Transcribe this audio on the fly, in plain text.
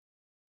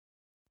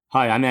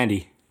Hi, I'm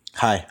Andy.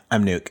 Hi,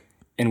 I'm Nuke.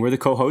 And we're the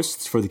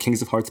co-hosts for the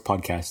Kings of Hearts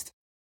podcast.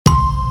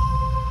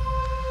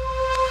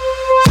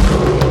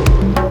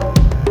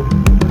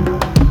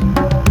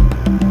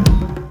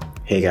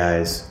 Hey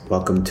guys,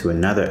 welcome to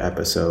another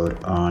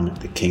episode on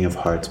the King of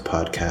Hearts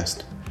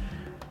podcast.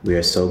 We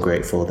are so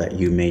grateful that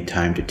you made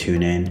time to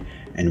tune in,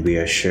 and we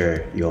are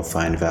sure you'll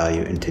find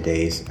value in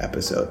today's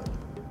episode.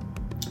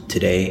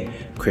 Today,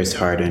 Chris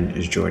Harden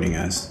is joining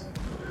us.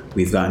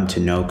 We've gotten to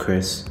know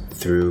Chris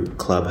through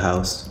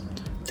Clubhouse,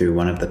 through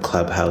one of the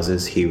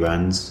clubhouses he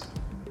runs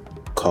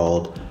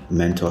called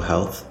Mental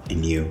Health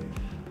in You.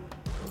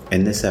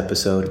 In this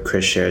episode,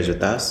 Chris shares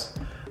with us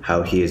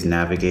how he has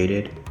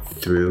navigated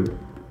through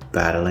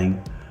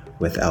battling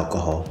with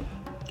alcohol,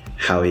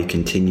 how he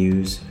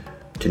continues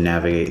to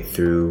navigate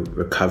through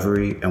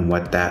recovery and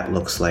what that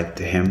looks like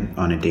to him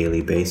on a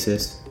daily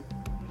basis.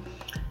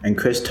 And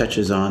Chris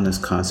touches on this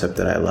concept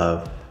that I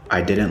love.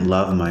 I didn't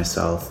love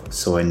myself,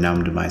 so I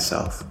numbed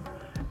myself,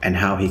 and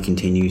how he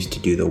continues to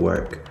do the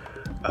work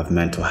of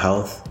mental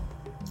health,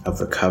 of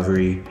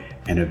recovery,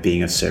 and of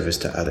being of service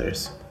to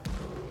others.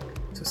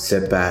 So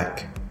sit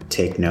back,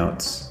 take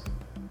notes,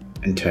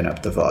 and turn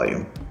up the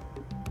volume.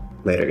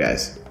 Later,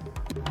 guys.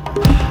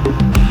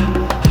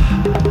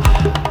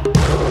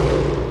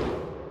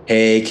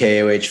 Hey,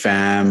 KOH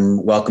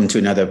fam. Welcome to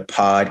another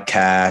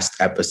podcast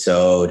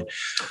episode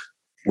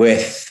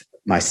with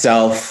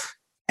myself,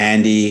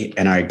 Andy,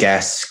 and our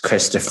guest,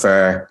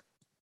 Christopher,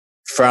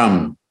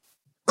 from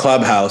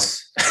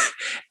Clubhouse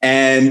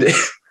and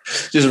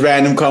just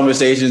random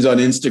conversations on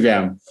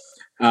Instagram.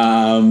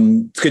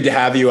 It's good to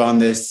have you on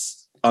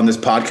this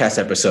podcast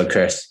episode,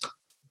 Chris.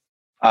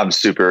 I'm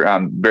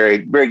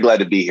very, very glad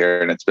to be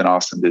here. And it's been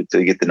awesome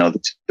to get to know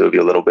the two of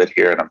you a little bit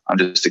here. And I'm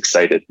just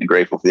excited and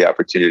grateful for the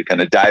opportunity to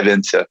kind of dive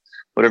into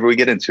whatever we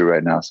get into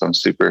right now. So I'm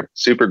super,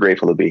 super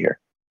grateful to be here.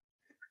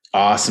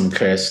 Awesome,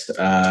 Chris.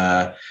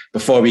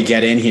 Before we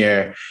get in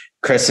here,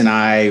 Chris and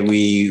I,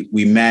 we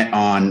met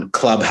on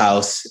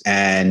Clubhouse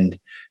and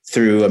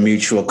through a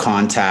mutual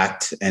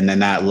contact. And then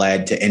that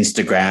led to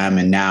Instagram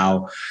and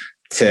now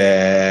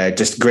to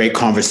just great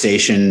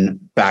conversation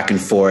back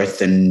and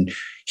forth. And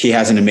he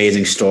has an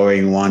amazing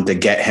story. We wanted to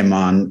get him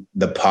on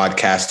the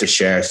podcast to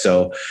share.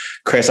 So,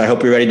 Chris, I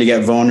hope you're ready to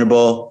get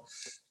vulnerable.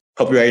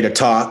 Hope you're ready to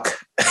talk.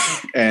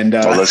 And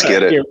let's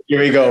get it. Here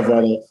we go,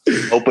 buddy.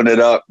 Open it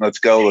up. Let's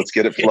go. Let's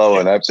get it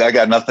flowing. I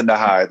got nothing to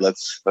hide.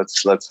 Let's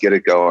get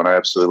it going. I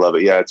absolutely love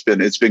it. Yeah,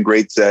 it's been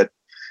great that,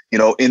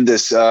 in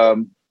this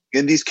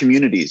in these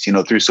communities,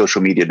 through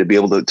social media, to be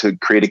able to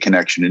create a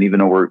connection. And even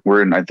though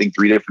we're in, I think,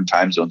 3 different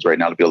time zones right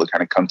now, to be able to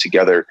kind of come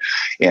together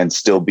and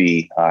still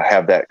be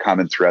have that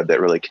common thread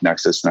that really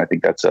connects us. And I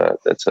think that's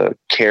a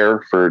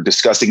care for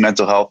discussing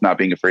mental health, not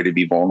being afraid to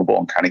be vulnerable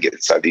and kind of get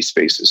inside these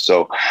spaces.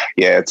 So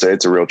yeah,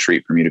 it's a real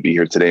treat for me to be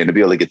here today and to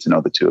be able to get to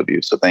know the two of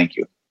you. So thank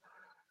you.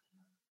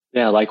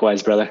 Yeah,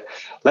 likewise, brother.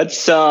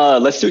 Let's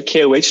do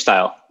KOH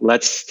style.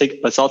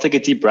 Let's all take a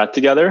deep breath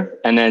together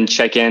and then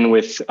check in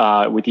with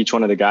each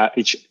one of the guys,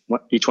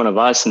 each one of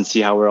us, and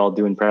see how we're all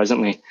doing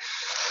presently.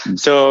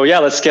 So yeah,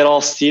 let's get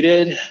all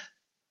seated,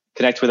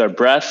 connect with our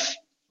breath.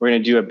 We're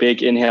going to do a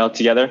big inhale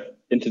together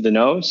into the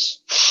nose.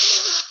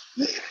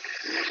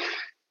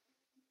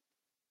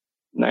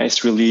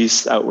 Nice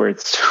release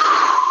outwards.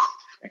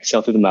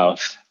 Exhale through the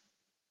mouth.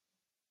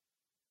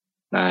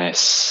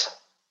 Nice.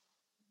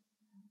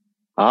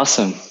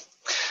 Awesome.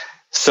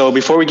 So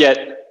before we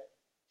get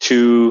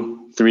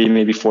 2, 3,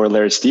 maybe 4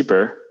 layers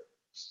deeper,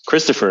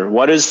 Christopher,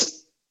 what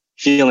is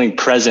feeling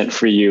present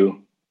for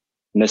you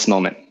in this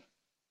moment?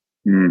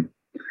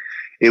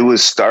 It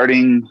was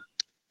starting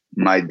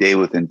my day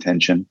with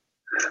intention,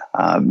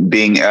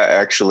 being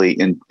actually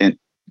in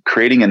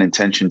creating an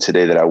intention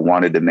today that I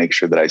wanted to make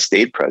sure that I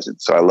stayed present.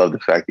 So I love the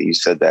fact that you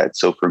said that.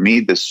 So for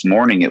me this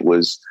morning, it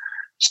was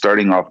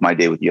starting off my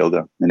day with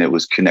yoga, and it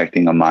was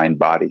connecting a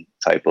mind-body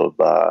type of,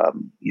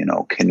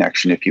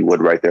 connection, if you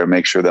would, right there.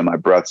 Make sure that my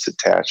breath's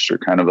attached or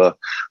kind of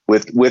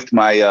with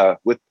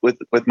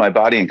my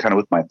body and kind of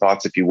with my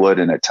thoughts, if you would.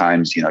 And at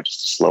times,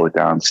 just to slow it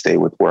down, stay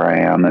with where I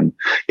am. And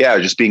yeah,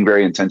 just being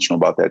very intentional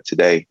about that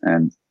today.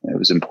 And it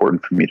was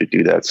important for me to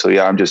do that. So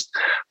yeah, I'm just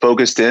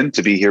focused in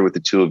to be here with the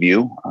two of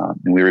you.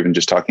 And we were even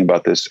just talking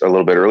about this a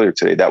little bit earlier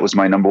today. That was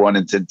my number one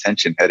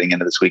intention heading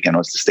into this weekend,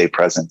 was to stay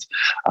present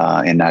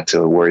and not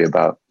to worry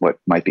about what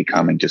might be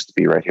coming, just to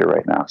be right here,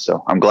 right now.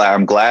 So I'm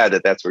glad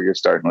that that's where you're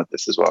starting with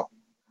this as well.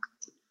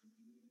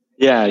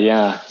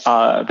 Yeah.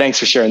 Thanks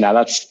for sharing that.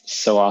 That's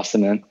so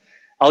awesome, man.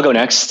 I'll go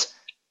next.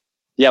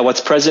 Yeah,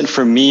 what's present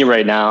for me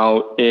right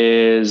now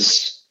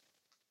is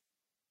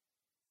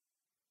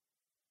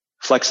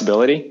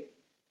flexibility.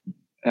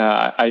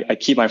 I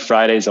keep my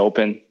Fridays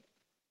open,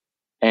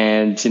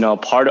 and a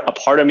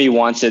part of me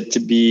wants it to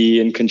be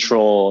in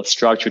control,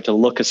 structured, to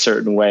look a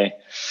certain way.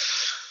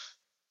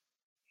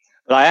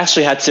 But I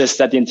actually had to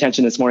set the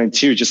intention this morning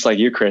too, just like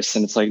you, Chris.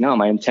 And it's like, no,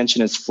 my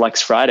intention is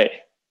Flex Friday.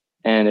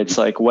 And it's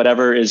like,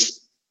 whatever is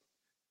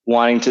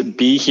wanting to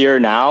be here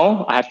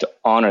now, I have to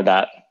honor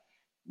that.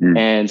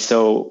 And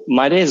so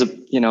my day is,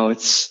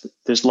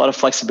 there's a lot of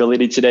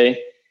flexibility today.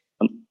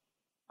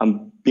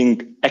 I'm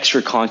being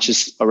extra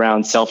conscious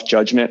around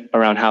self-judgment,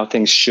 around how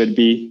things should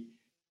be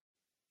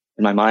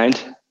in my mind.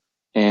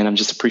 And I'm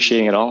just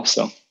appreciating it all.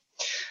 So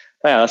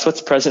yeah, that's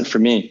what's present for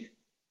me.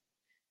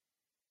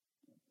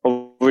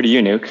 Over to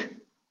you, Nuke.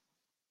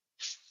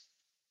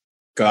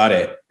 Got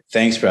it.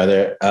 Thanks,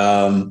 brother.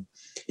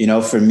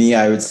 For me,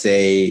 I would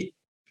say,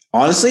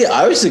 honestly,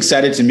 I was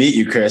excited to meet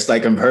you, Chris,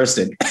 like in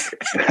person.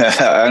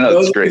 I know,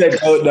 it's great. I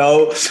don't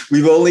know.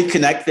 We've only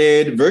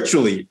connected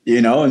virtually,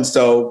 and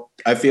so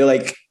I feel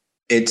like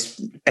it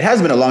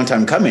has been a long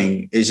time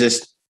coming.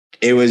 It's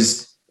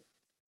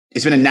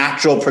been a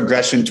natural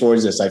progression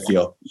towards this, I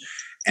feel.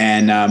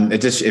 And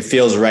it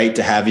feels right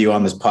to have you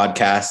on this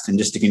podcast and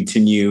just to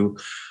continue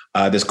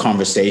this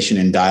conversation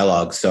and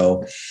dialogue.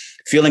 So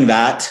feeling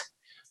that.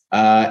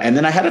 And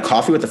then I had a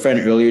coffee with a friend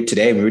earlier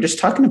today, and we were just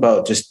talking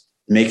about just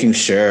making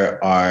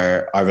sure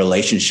our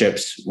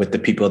relationships with the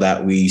people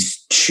that we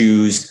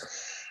choose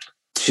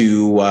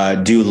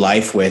to do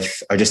life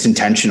with are just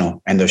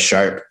intentional and they're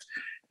sharp.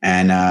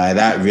 And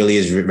that really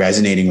is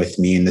resonating with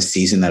me in the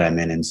season that I'm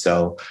in. And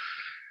so,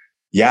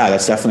 yeah,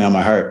 that's definitely on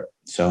my heart.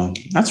 So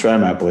that's where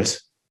I'm at,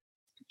 boys.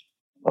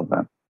 Love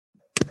that.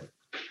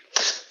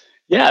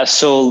 Yeah.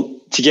 So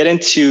to get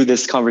into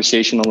this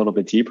conversation a little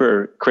bit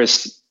deeper,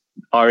 Chris,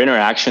 our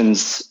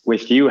interactions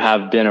with you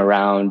have been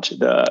around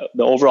the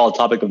overall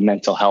topic of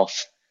mental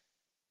health,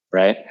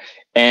 right?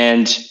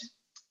 And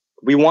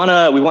I want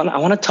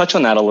to touch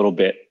on that a little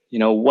bit.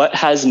 What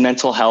has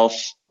mental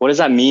health? What does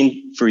that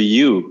mean for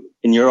you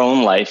in your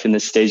own life in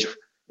this stage,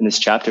 in this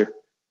chapter?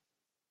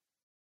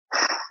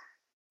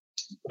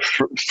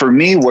 For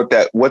me, what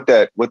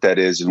that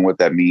is and what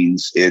that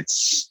means,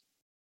 it's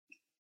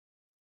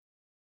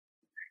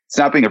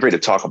not being afraid to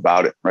talk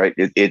about it, right?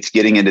 It's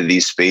getting into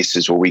these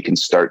spaces where we can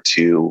start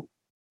to,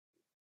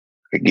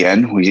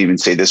 again, we even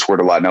say this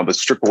word a lot now, but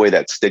strip away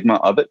that stigma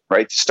of it,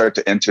 right? To start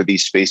to enter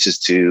these spaces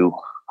to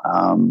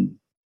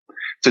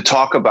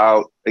talk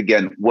about,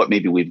 again, what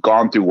maybe we've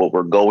gone through, what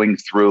we're going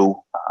through,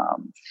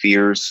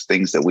 fears,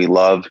 things that we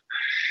love.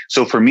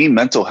 So for me,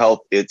 mental health,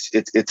 it's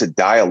a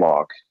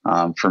dialogue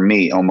for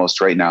me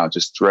almost right now,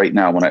 just right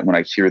now when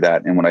I hear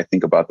that and when I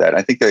think about that.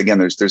 I think that, again,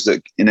 there's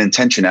an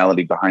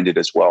intentionality behind it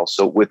as well.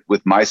 So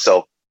with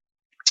myself,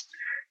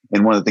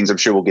 and one of the things I'm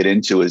sure we'll get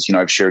into is,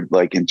 I've shared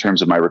like in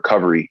terms of my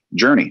recovery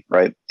journey,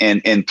 right?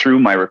 And through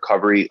my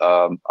recovery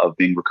of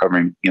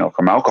recovering,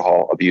 from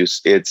alcohol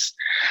abuse, it's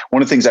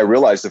one of the things I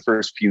realized the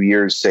first few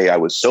years, say I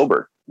was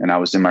sober and I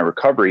was in my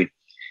recovery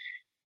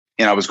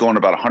and I was going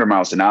about 100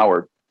 miles an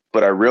hour.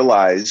 But I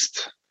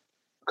realized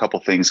a couple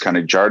things kind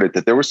of jarred it,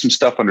 that there was some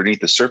stuff underneath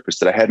the surface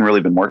that I hadn't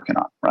really been working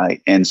on,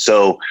 right? And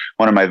so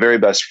one of my very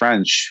best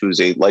friends, who's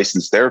a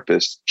licensed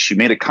therapist, she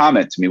made a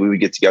comment to me. We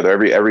would get together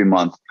every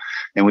month,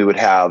 and we would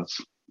have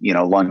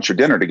lunch or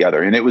dinner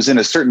together. And it was in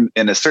a certain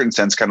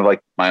sense, kind of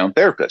like my own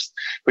therapist.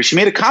 But she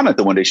made a comment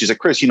the one day. She's like,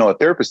 Chris, a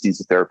therapist needs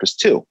a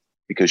therapist too,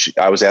 because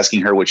I was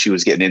asking her what she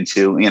was getting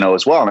into,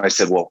 as well. And I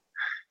said, well,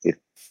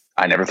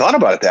 I never thought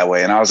about it that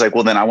way. And I was like,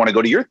 well, then I want to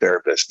go to your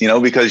therapist,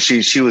 because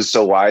she was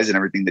so wise in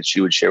everything that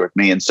she would share with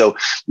me. And so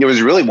it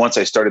was really, once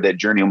I started that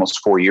journey almost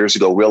 4 years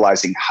ago,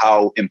 realizing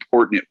how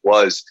important it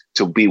was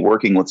to be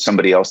working with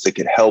somebody else that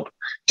could help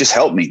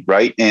me,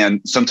 right? And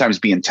sometimes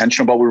be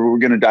intentional about what we were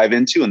going to dive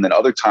into. And then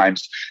other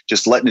times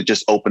just letting it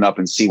just open up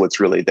and see what's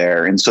really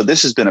there. And so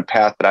this has been a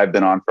path that I've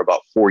been on for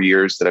about 4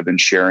 years that I've been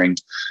sharing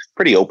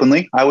pretty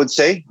openly, I would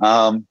say.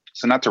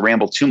 So not to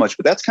ramble too much,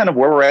 but that's kind of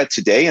where we're at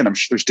today. And I'm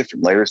sure there's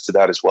different layers to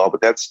that as well. But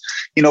that's,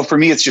 for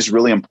me, it's just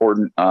really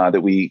important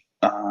that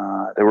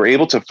we're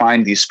able to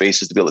find these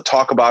spaces to be able to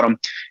talk about them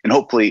and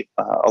hopefully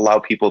allow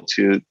people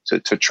to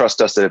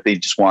trust us that if they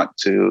just want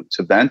to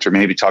vent or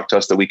maybe talk to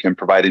us, that we can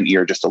provide an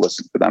ear just to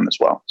listen for them as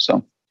well.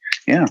 So,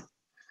 yeah.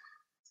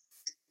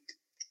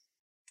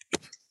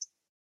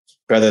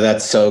 Brother,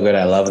 that's so good.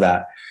 I love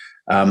that.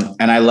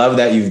 And I love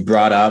that you've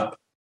brought up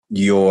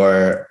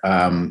your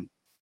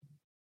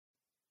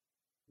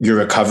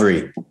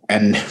recovery,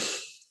 and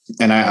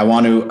I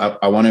want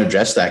to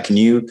address that. Can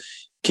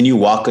you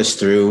walk us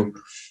through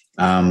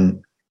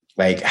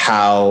like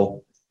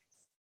how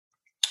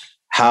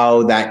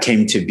that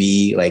came to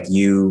be, like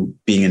you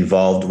being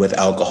involved with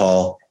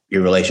alcohol,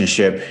 your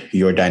relationship,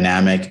 your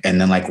dynamic,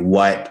 and then like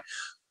what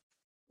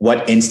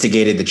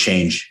instigated the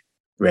change,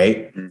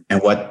 right?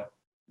 And what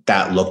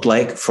that looked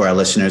like for our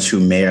listeners who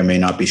may or may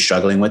not be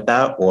struggling with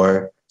that,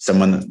 or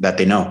someone that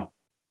they know.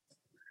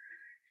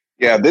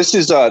 Yeah, this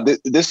is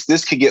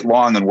this could get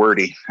long and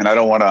wordy, and I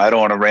don't want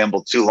to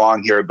ramble too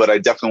long here, but I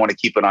definitely want to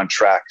keep it on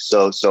track.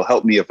 So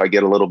help me if I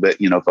get a little bit,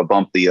 if I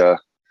bump the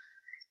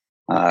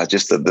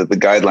just the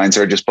guidelines,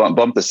 or just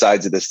bump the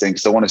sides of this thing,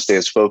 because I want to stay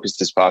as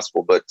focused as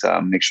possible, but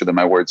make sure that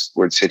my words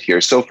hit here.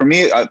 So for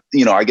me,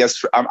 I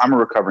guess I'm a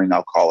recovering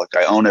alcoholic.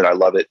 I own it. I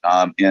love it.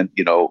 And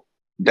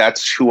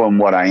that's who and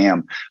what I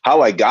am.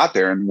 How I got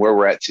there and where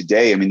we're at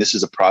today, I mean, this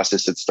is a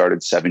process that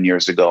started 7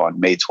 years ago on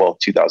May 12,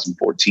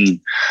 2014.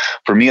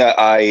 For me,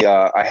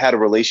 I had a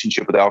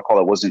relationship with alcohol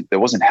that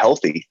wasn't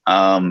healthy.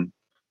 And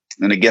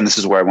again, this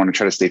is where I want to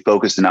try to stay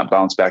focused and not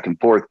bounce back and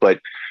forth. But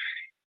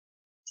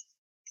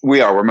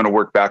We are. We're going to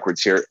work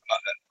backwards here.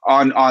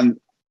 On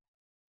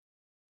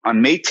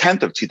May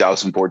 10th of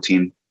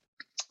 2014,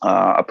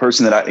 a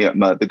person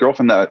the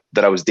girlfriend that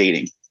I was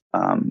dating,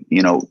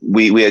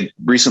 we had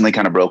recently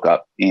kind of broke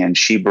up, and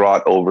she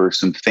brought over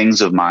some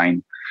things of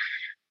mine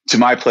to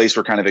my place.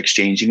 We're kind of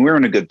exchanging. We were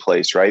in a good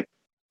place, right?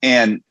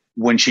 And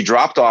when she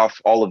dropped off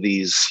all of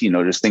these,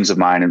 just things of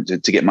mine and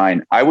to get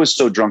mine, I was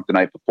so drunk the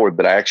night before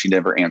that I actually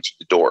never answered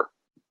the door.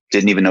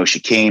 Didn't even know she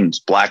came. Was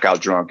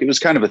blackout drunk. It was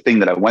kind of a thing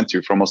that I went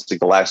through for almost like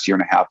the last year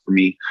and a half for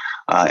me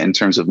in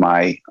terms of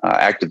my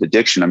active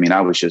addiction. I mean,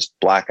 I was just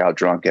blackout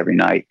drunk every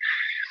night.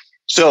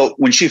 So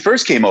when she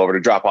first came over to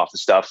drop off the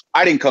stuff,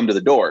 I didn't come to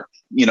the door.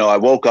 I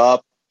woke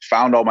up,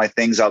 found all my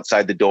things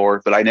outside the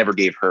door, but I never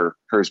gave her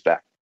hers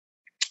back.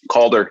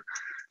 Called her. A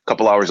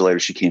couple hours later,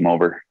 she came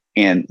over.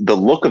 And the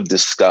look of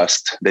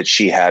disgust that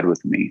she had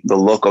with me, the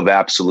look of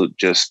absolute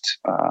just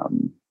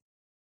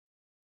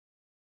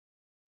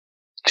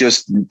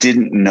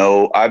didn't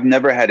know. I've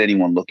never had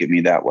anyone look at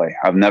me that way.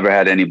 I've never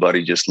had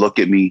anybody just look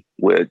at me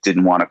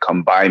didn't want to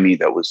come by me,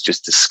 that was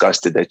just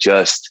disgusted,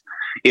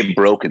 it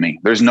broke me.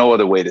 There's no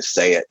other way to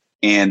say it.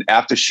 And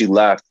after she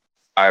left,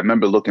 I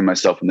remember looking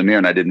myself in the mirror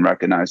and I didn't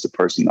recognize the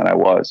person that I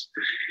was.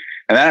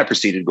 And then I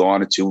proceeded to go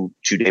on a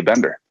two-day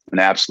bender, an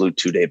absolute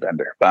 2-day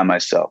bender by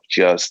myself,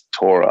 just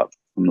tore up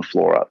from the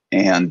floor up.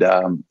 And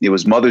it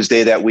was Mother's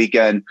Day that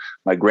weekend.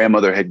 My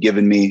grandmother had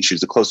given me, she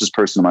was the closest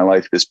person in my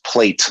life, this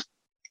plate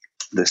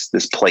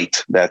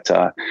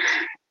that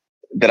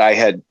I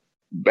had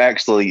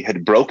actually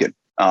had broken,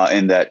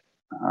 and that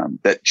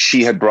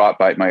she had brought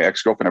by my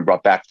ex-girlfriend had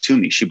brought back to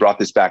me. She brought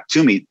this back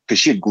to me because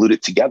she had glued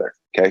it together.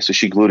 Okay. So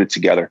she glued it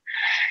together,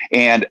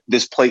 and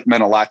this plate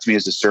meant a lot to me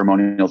as a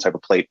ceremonial type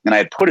of plate. And I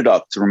had put it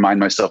up to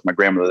remind myself of my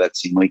grandmother that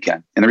same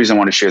weekend. And the reason I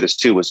want to share this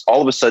too was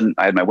all of a sudden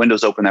I had my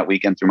windows open that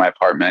weekend through my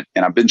apartment,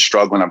 and I've been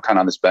struggling. I'm kind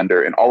of on this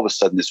bender, and all of a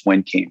sudden this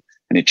wind came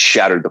and it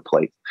shattered the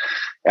plate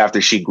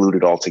after she glued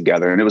it all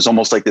together. And it was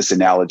almost like this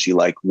analogy,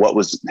 like what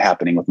was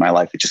happening with my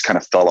life. It just kind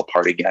of fell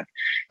apart again.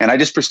 And I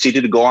just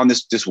proceeded to go on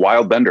this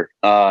wild bender,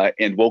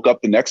 and woke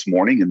up the next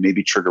morning, and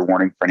maybe trigger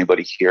warning for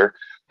anybody here,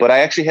 but I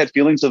actually had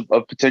feelings of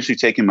potentially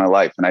taking my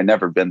life. And I'd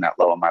never been that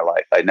low in my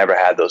life. I'd never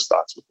had those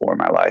thoughts before in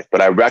my life, but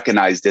I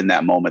recognized in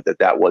that moment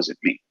that wasn't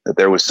me, that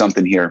there was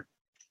something here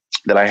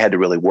that I had to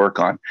really work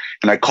on.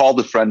 And I called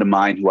a friend of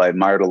mine who I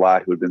admired a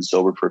lot, who had been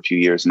sober for a few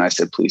years. And I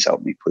said, please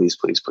help me, please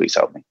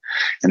help me.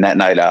 And that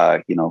night,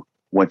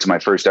 went to my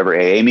first ever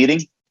AA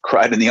meeting,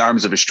 cried in the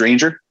arms of a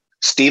stranger.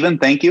 Stephen,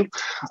 thank you.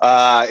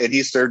 And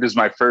he served as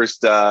my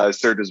first,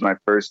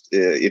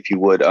 if you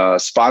would,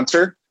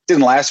 sponsor.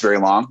 Didn't last very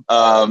long,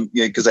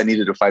 because I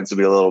needed to find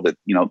somebody a little bit,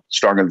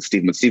 stronger than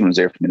Stephen. But Stephen was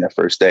there for me that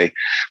first day.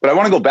 But I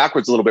want to go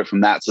backwards a little bit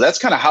from that. So that's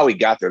kind of how we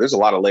got there. There's a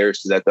lot of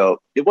layers to that, though.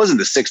 It wasn't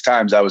the 6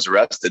 times I was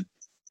arrested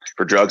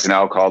for drugs and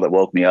alcohol that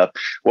woke me up.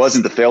 It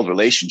wasn't the failed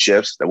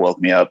relationships that woke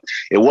me up.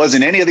 It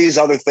wasn't any of these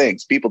other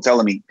things. People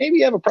telling me, maybe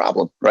you have a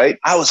problem, right?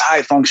 I was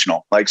high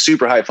functional, like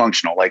super high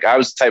functional. Like I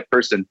was the type of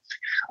person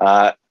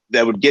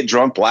that would get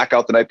drunk, black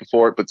out the night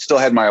before, but still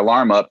had my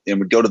alarm up and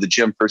would go to the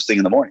gym first thing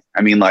in the morning.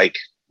 I mean, like,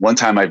 one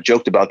time I've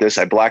joked about this.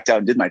 I blacked out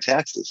and did my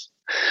taxes.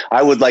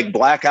 I would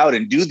black out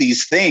and do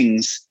these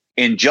things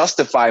and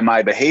justify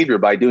my behavior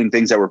by doing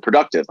things that were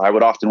productive. I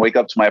would often wake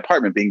up to my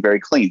apartment being very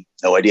clean.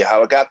 No idea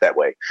how it got that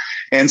way.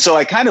 And so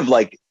I kind of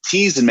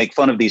tease and make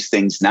fun of these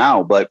things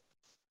now. But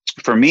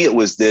for me, it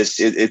was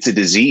it's a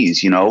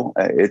disease,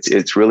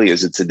 it really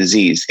is. It's a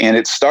disease. And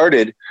it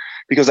started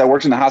because I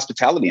worked in the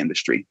hospitality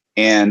industry,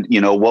 and,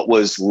 what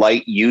was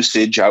light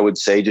usage, I would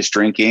say just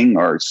drinking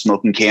or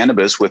smoking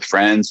cannabis with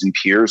friends and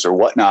peers or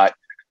whatnot,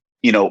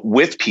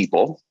 with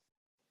people,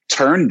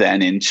 turned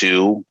then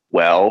into,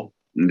 well,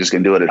 I'm just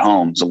going to do it at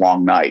home. It's a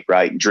long night,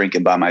 right?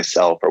 Drinking by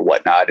myself or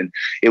whatnot. And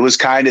it was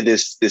kind of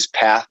this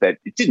path that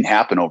it didn't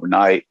happen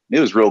overnight. It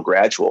was real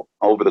gradual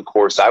over the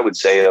course, I would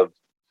say, of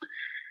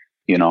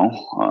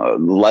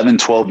 11,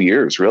 12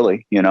 years,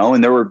 really,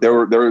 and there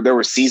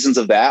were seasons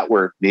of that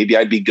where maybe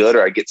I'd be good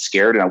or I'd get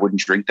scared and I wouldn't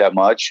drink that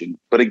much.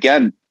 But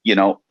again,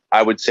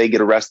 I would say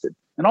get arrested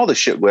and all the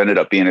shit ended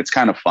up being, it's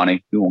kind of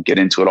funny. We won't get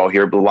into it all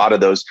here, but a lot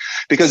of those,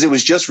 because it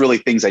was just really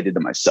things I did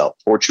to myself.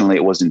 Fortunately,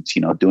 it wasn't,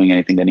 doing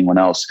anything to anyone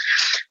else.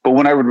 But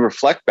when I would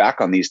reflect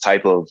back on these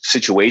type of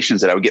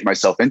situations that I would get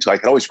myself into, I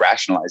could always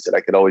rationalize it.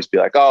 I could always be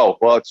like, oh,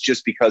 well, it's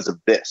just because of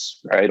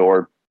this, right?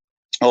 Or,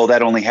 oh,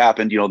 that only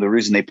happened, the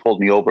reason they pulled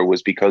me over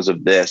was because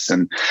of this.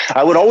 And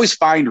I would always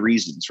find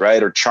reasons,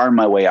 right? Or charm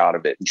my way out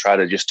of it and try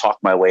to just talk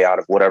my way out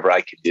of whatever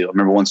I could do. I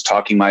remember once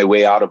talking my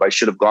way out of, I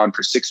should have gone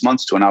for 6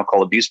 months to an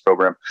alcohol abuse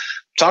program,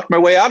 talked my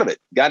way out of it,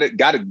 got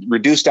it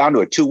reduced down to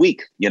a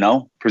 2-week,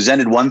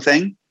 presented one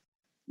thing,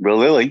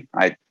 really,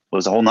 I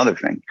was a whole nother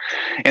thing.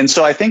 And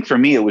so I think for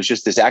me, it was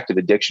just this active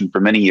addiction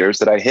for many years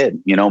that I hid.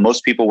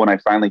 Most people, when I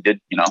finally did,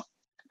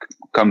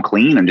 come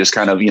clean and just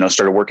kind of,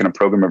 started working a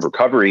program of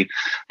recovery,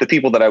 the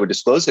people that I would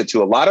disclose it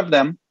to, a lot of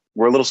them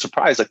were a little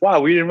surprised, like,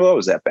 wow, we didn't know it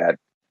was that bad.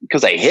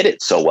 because I hit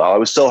it so well. I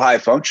was so high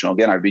functional.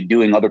 Again, I'd be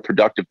doing other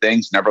productive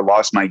things, never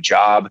lost my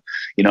job.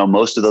 You know,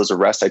 most of those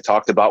arrests I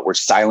talked about were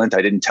silent.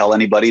 I didn't tell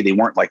anybody. They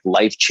weren't like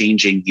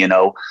life-changing,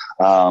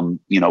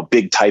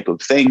 big type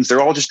of things.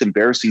 They're all just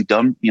embarrassing,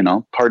 dumb,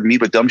 pardon me,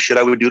 but dumb shit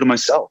I would do to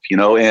myself,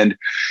 and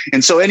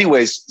so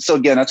anyways, so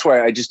again, that's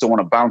why I just don't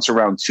want to bounce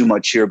around too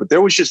much here, but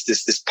there was just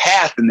this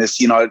path and this,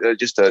 I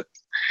don't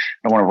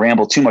want to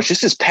ramble too much,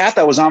 just this path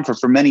I was on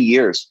for many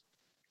years.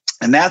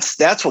 And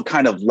that's what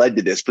kind of led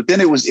to this. But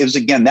then it was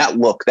again, that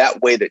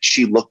way that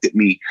she looked at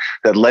me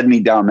that led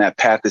me down that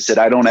path that said,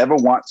 I don't ever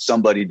want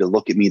somebody to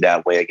look at me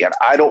that way again.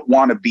 I don't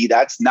want to be,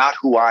 that's not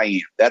who I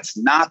am. That's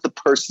not the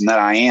person that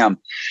I am.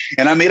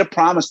 And I made a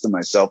promise to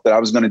myself that I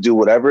was going to do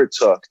whatever it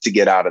took to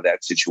get out of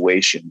that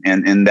situation.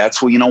 And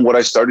that's what, what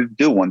I started to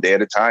do one day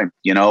at a time,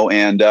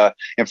 and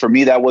for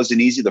me, that wasn't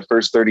easy. The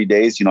first 30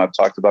 days, I've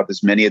talked about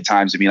this many a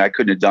times. I mean, I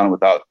couldn't have done it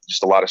without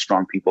just a lot of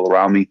strong people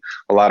around me,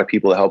 a lot of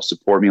people that helped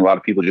support me, a lot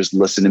of people just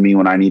listen to me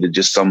when I needed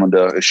just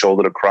a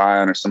shoulder to cry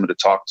on or someone to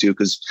talk to.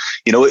 Cause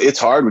it's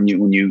hard when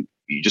you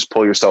just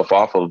pull yourself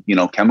off of,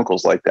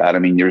 chemicals like that. I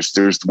mean,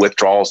 there's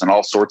withdrawals and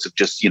all sorts of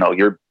just,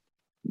 you're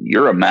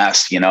a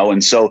mess,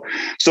 and so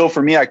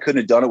for me, I couldn't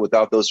have done it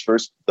without those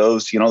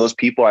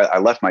people. I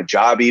left my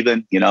job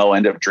even,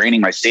 ended up draining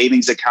my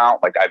savings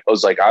account. Like I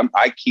was like,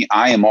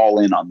 I am all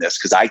in on this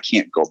because I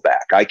can't go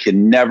back. I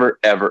can never,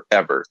 ever,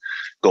 ever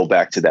go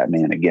back to that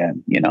man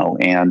again,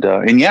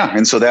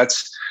 and so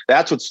that's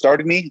what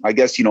started me, I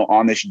guess,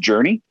 on this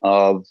journey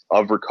of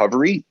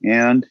recovery.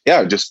 And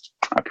I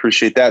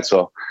appreciate that.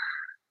 So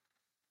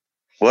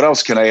what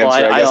else can I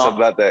answer? I guess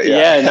about that.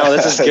 No,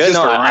 this is good. Just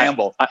a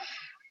ramble.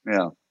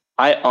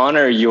 I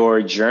honor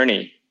your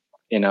journey.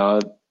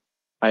 I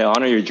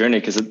honor your journey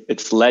because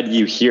it's led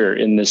you here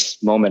in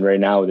this moment right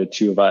now with the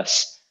two of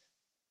us.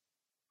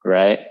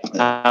 Right.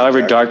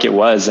 However dark it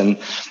was. And,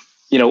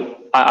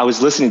 I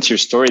was listening to your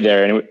story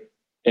there,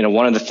 and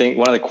one of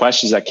the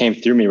questions that came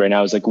through me right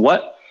now is like,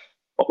 what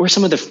were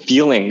some of the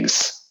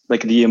feelings,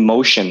 like the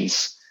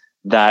emotions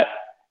that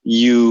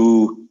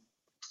if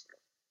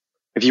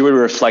you were to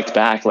reflect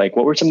back, like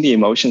what were some of the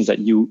emotions that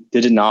you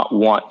did not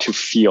want to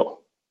feel?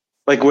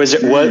 Like,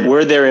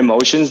 were there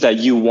emotions that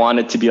you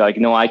wanted to be like,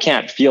 no, I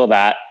can't feel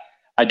that.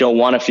 I don't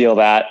want to feel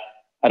that.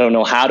 I don't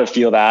know how to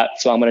feel that.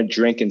 So I'm going to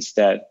drink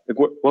instead. Like,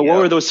 what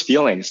were those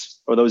feelings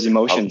or those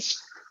emotions?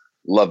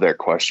 Love that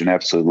question.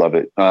 Absolutely love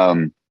it.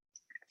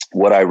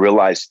 What I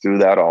realized through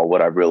that all,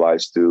 what I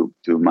realized through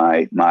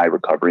my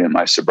recovery and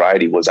my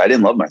sobriety was I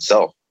didn't love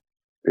myself,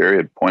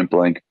 period, point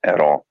blank at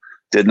all.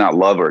 Did not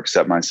love or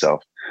accept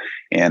myself.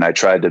 And I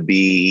tried to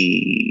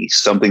be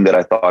something that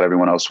I thought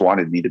everyone else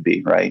wanted me to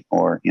be, right?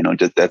 Or,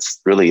 that's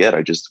really it.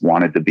 I just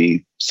wanted to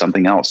be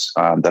something else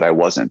that I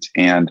wasn't.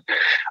 And,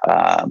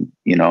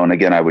 and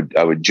again, I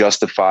would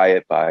justify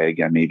it by,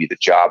 again, maybe the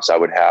jobs I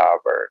would have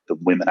or the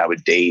women I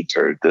would date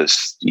or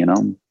this,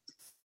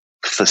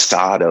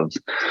 facade of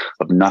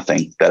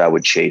nothing that I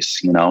would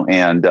chase,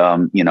 and,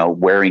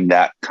 wearing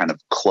that kind of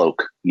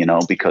cloak,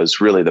 because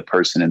really the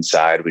person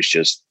inside was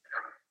just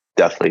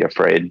deathly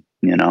afraid,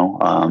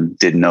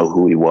 didn't know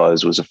who he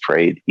was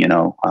afraid,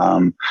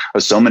 of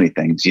so many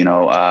things,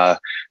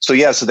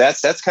 so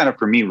that's kind of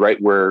for me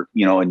right where,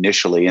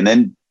 initially, and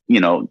then,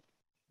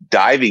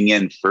 diving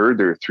in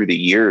further through the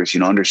years,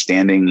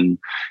 understanding,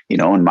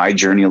 in my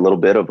journey, a little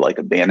bit of like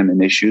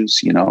abandonment issues,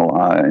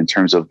 in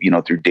terms of,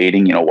 through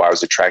dating, why I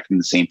was attracting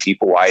the same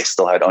people, why I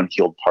still had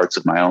unhealed parts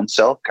of my own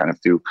self, kind of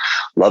through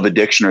love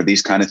addiction or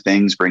these kind of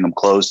things, bring them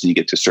close and you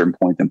get to a certain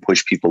point, then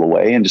push people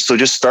away. And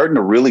just starting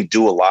to really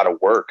do a lot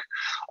of work.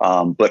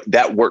 But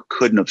that work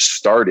couldn't have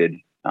started,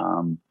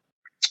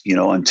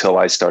 until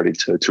I started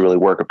to really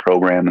work a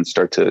program and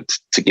start to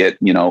get,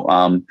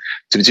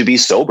 to be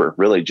sober,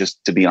 really,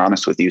 just to be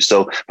honest with you.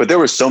 So, but there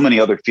were so many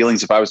other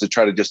feelings if I was to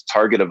try to just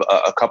target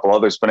a couple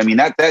others, but I mean,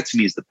 that to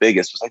me is the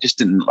biggest, was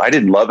I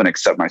didn't love and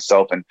accept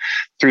myself. And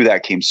through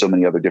that came so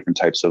many other different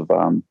types of,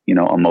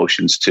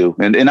 emotions too.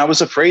 And I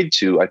was afraid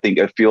to, I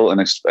feel and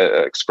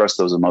express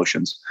those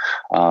emotions,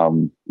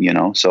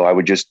 so I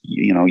would just,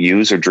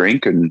 use or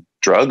drink and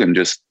drug and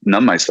just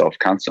numb myself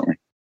constantly.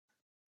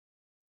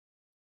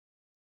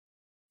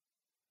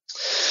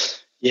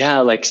 Yeah,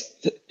 like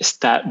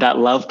that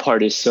love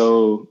part is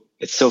so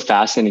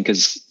fascinating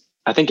because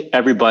I think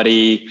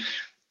everybody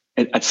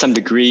at some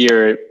degree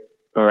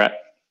or at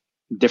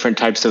different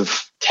types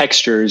of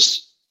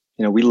textures,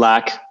 we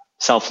lack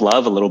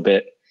self-love a little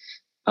bit.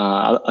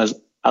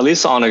 At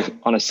least on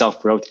a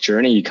self-growth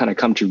journey, you kind of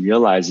come to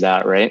realize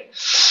that, right?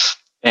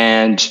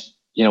 And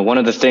one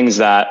of the things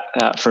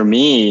that for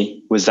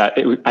me was that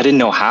I didn't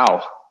know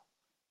how.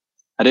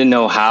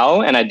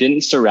 And I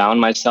didn't surround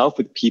myself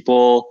with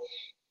people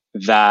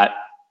that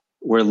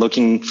were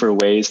looking for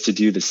ways to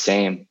do the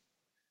same.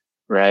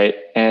 Right.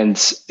 And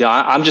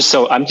I'm just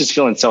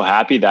feeling so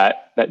happy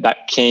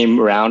that came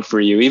around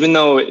for you, even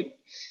though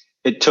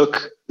it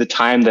took the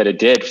time that it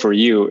did for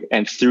you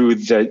and through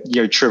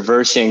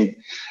traversing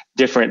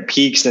different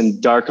peaks and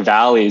dark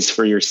valleys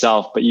for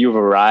yourself, but you've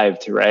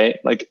arrived, right?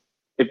 Like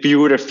if you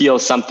were to feel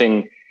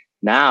something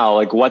now,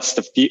 like what's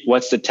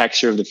the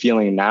texture of the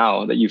feeling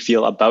now that you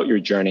feel about your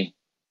journey?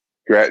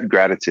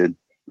 Gratitude.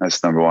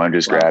 That's number one.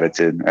 Just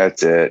gratitude.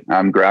 That's it.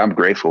 I'm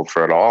grateful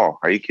for it all.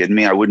 Are you kidding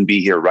me? I wouldn't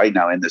be here right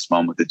now in this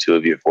moment with the two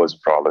of you if it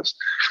wasn't for all this.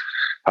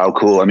 How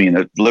cool. I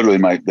mean, literally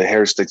the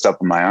hair sticks up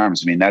in my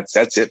arms. I mean,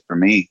 that's it for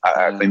me.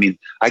 I mean,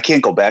 I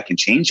can't go back and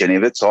change any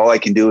of it. So all I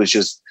can do is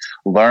just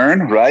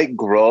learn, right?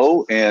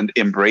 Grow and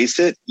embrace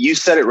it. You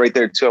said it right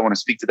there too. I want to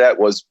speak to that,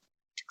 was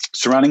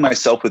surrounding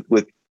myself with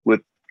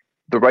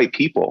the right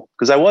people,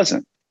 because I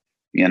wasn't,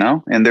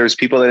 and there's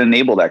people that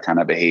enable that kind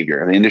of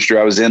behavior. The industry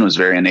I was in was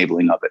very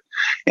enabling of it.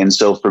 And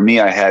so for me,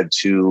 I had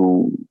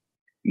to,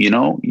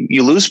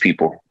 you lose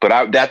people, but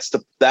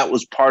that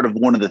was part of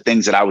one of the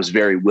things that I was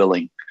very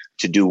willing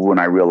to do when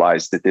I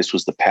realized that this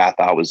was the path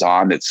I was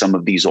on, that some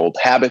of these old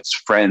habits,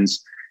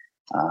 friends,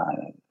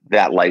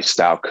 that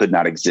lifestyle could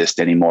not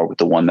exist anymore with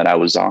the one that I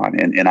was on.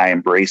 And I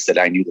embraced it.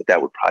 I knew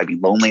that would probably be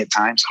lonely at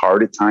times,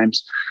 hard at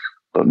times.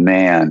 But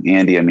man,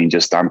 Andy, I mean,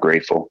 I'm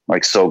grateful,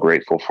 like so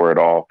grateful for it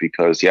all,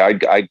 because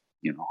I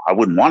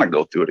wouldn't want to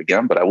go through it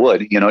again, but I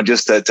would,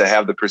 just to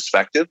have the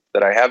perspective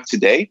that I have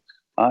today.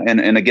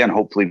 And again,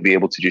 hopefully be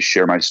able to just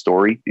share my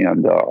story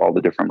and all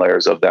the different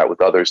layers of that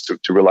with others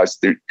to realize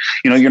that,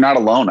 you're not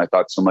alone. I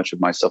thought so much of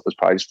myself was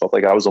probably just felt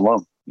like I was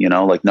alone,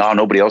 like, no,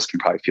 nobody else can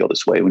probably feel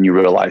this way, when you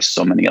realize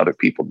so many other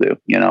people do,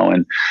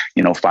 and,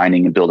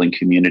 finding and building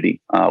community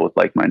with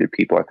like-minded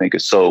people, I think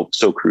is so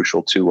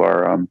crucial to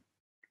our,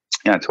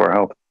 to our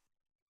health.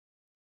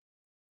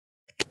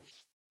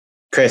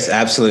 Chris,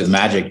 absolute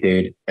magic,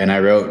 dude. And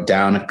I wrote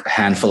down a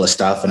handful of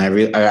stuff, and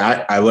what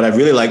I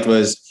really liked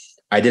was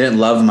I didn't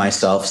love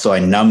myself, so I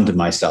numbed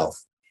myself.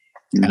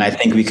 Mm-hmm. And I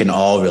think we can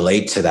all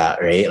relate to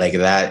that, right? Like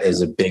that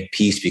is a big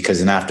piece, because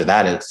then after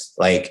that, it's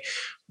like,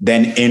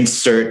 then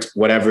insert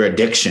whatever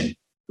addiction,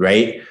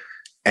 right?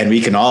 And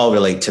we can all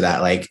relate to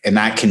that. Like, and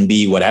that can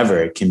be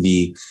whatever. It can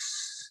be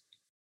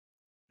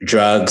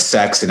drugs,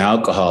 sex, and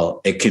alcohol.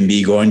 It can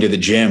be going to the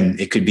gym.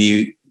 It could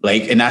be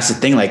like, and that's the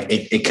thing, like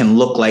it can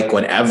look like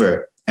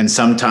whatever. And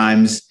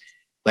sometimes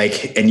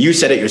like, and you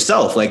said it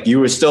yourself, like you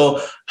were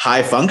still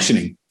high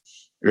functioning,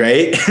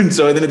 right? And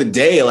so at the end of the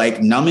day,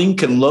 like numbing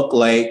can look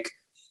like,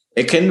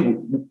 we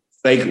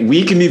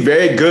can be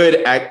very good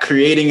at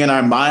creating in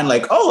our mind,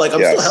 like, oh, like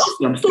I'm still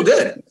healthy, I'm still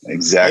good.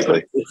 Exactly.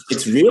 Like,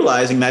 it's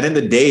realizing that in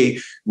the day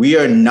we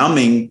are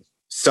numbing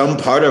some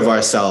part of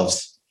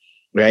ourselves.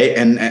 Right.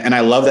 And I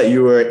love that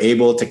you were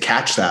able to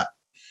catch that.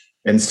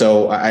 And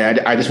so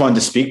I just wanted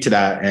to speak to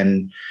that.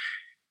 And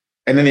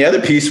then the other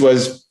piece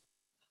was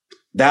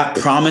that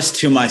promise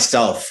to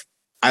myself.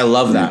 I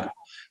love that,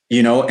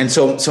 and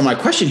so my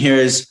question here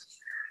is,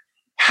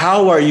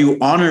 how are you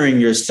honoring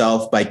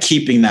yourself by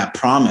keeping that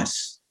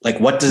promise? Like,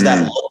 what does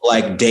that look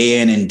like day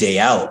in and day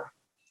out?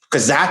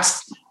 Because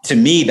to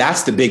me,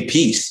 that's the big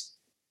piece.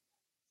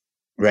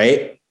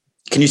 Right.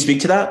 Can you speak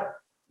to that?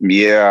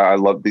 Yeah,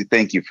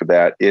 thank you for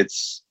that.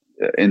 It's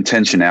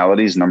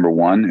intentionality is number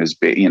one,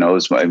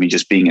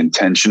 just being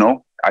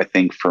intentional. I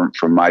think for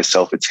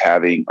myself, it's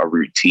having a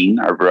routine.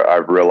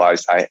 I've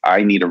realized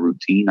I need a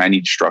routine. I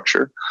need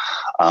structure.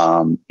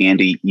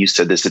 Andy, you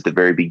said this at the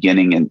very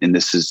beginning, and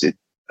this is it.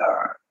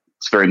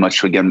 It's very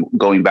much, again,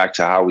 going back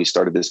to how we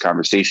started this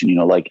conversation,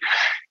 like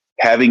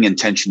having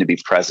intention to be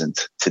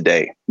present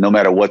today, no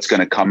matter what's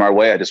going to come our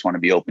way. I just want to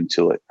be open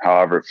to it,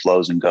 however it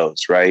flows and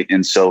goes. Right.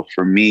 And so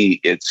for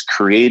me, it's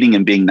creating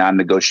and being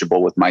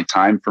non-negotiable with my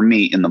time for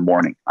me in the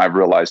morning. I've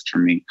realized for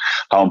me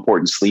how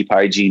important sleep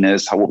hygiene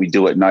is, what we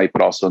do at night,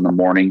 but also in the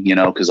morning,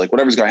 because like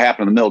whatever's going to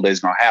happen in the middle of the day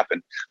is going to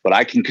happen, but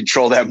I can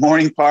control that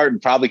morning part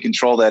and probably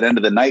control that end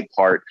of the night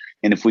part.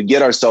 And if we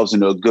get ourselves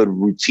into a good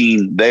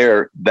routine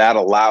there, that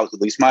allows,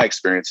 at least my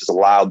experience has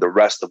allowed the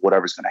rest of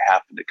whatever's going to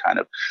happen to kind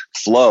of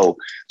flow.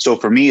 So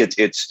for me,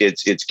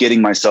 it's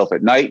getting myself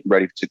at night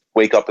ready to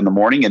wake up in the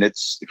morning. And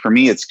for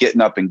me, it's getting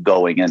up and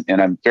going.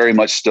 And I'm very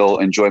much still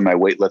enjoying my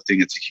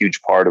weightlifting. It's a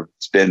huge part of,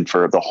 it's been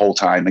for the whole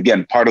time.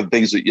 Again, part of the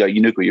things that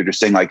you're just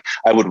saying, like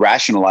I would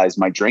rationalize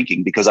my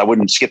drinking because I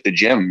wouldn't skip the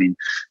gym. I mean,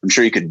 I'm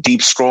sure you could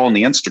deep scroll on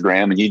the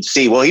Instagram and you'd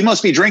see, well, he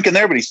must be drinking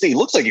there, but he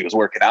looks like he was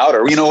working out,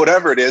 or,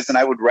 whatever it is. And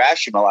I would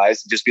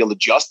rationalize and just be able to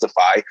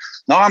justify,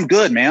 no, I'm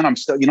good, man. I'm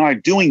still,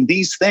 I'm doing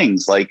these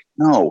things. Like,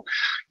 no,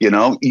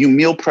 you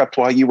meal prepped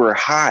while you were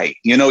high,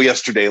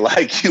 yesterday,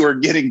 like you were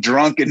getting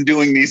drunk and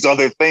doing these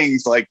other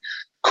things, like,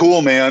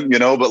 cool, man,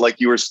 but like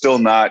you were still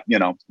not,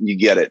 you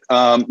get it.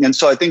 And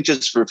so I think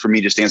just for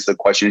me, just to answer the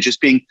question, it's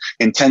just being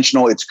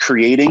intentional. It's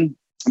creating.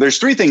 There's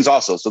three things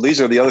also. So these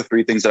are the other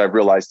three things that I've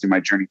realized through my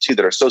journey too,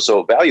 that are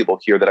so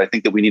valuable here, that I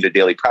think that we need a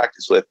daily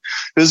practice with: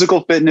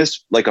 physical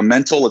fitness, like a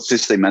mental, let's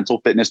just say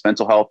mental fitness,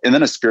 mental health, and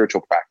then a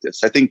spiritual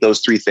practice. I think those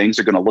three things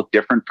are going to look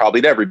different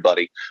probably to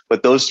everybody,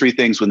 but those three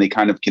things, when they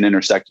kind of can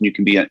intersect and you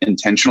can be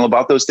intentional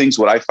about those things,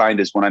 what I find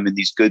is when I'm in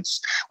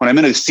when I'm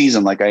in a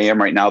season like I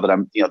am right now, that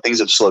I'm, things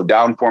have slowed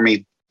down for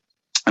me.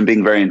 I'm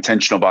being very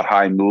intentional about how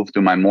I move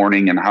through my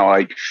morning and how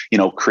I,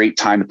 create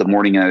time at the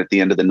morning and at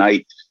the end of the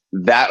night.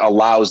 that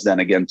allows then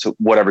again to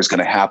whatever's going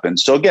to happen.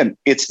 So again,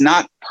 it's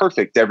not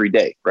perfect every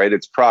day, right?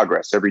 It's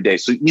progress every day.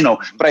 So,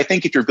 but I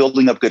think if you're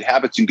building up good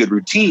habits and good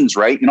routines,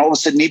 right? And all of a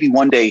sudden, maybe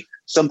one day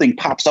something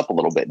pops up a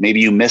little bit. Maybe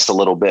you miss a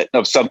little bit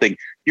of something.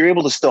 You're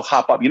able to still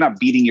hop up. You're not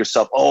beating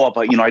yourself. Oh,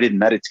 but I didn't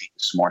meditate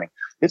this morning.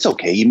 It's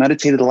okay. You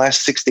meditated the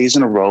last 6 days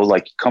in a row.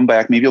 Like, come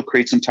back. Maybe you'll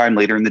create some time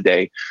later in the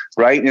day,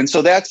 right? And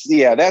so that's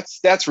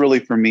really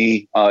for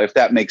me, if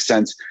that makes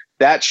sense.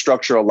 That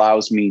structure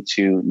allows me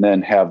to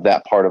then have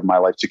that part of my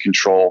life to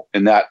control.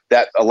 And that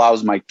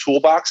allows my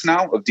toolbox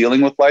now of dealing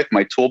with life,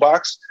 my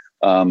toolbox,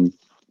 to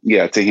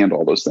handle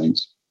all those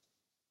things.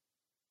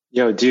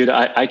 Yo, dude,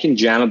 I can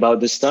jam about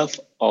this stuff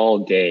all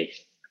day.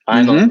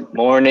 I'm a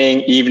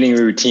morning, evening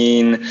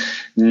routine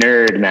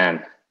nerd,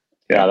 man.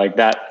 Yeah, like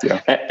that.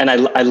 Yeah. And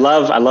I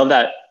love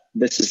that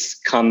this has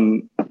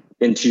come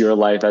into your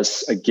life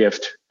as a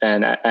gift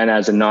and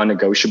as a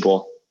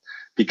non-negotiable,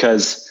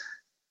 because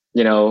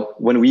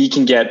when we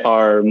can get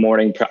our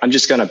morning, I'm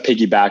just going to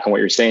piggyback on what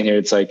you're saying here.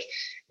 It's like,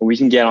 when we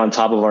can get on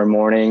top of our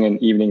morning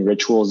and evening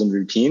rituals and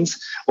routines,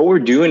 what we're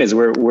doing is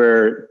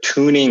we're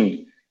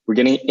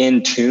getting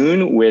in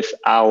tune with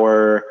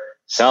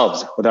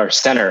ourselves, with our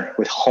center,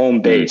 with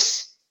home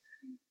base.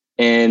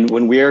 And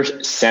when we're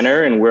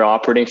center and we're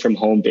operating from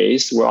home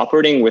base, we're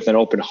operating with an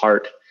open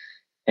heart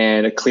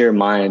and a clear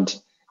mind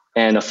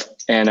and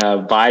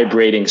a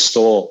vibrating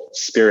soul,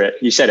 spirit.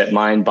 You said it,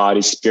 mind,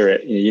 body,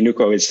 spirit. Yunuko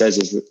always says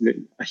is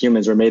that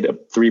humans are made of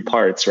 3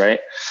 parts, right?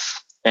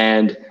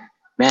 And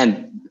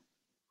man,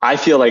 I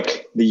feel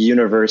like the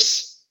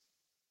universe,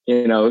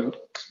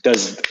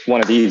 does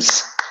one of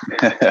these.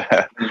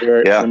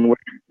 When we're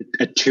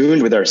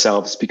attuned with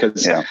ourselves,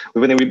 because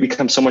when we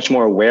become so much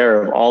more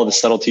aware of all the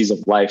subtleties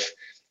of life,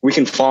 we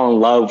can fall in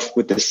love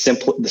with the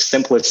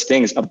simplest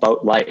things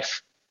about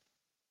life.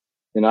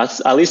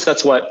 That's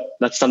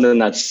something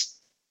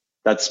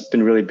that's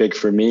been really big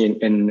for me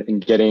in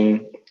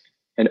getting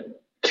and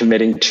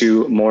committing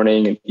to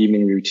morning and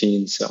evening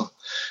routines. So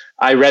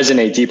I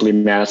resonate deeply,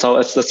 man.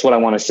 That's what I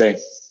want to say.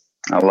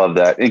 I love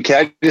that. And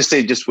can I just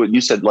say just what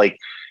you said, like,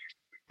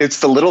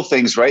 it's the little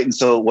things, right? And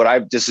so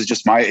this is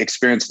just my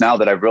experience now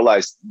that I've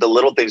realized the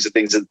little things are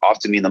things that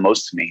often mean the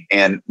most to me.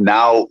 And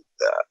now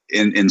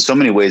in so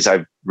many ways,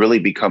 I've really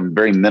become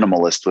very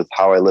minimalist with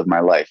how I live my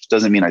life.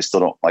 Doesn't mean I still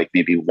don't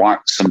maybe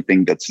want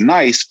something that's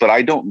nice, but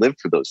I don't live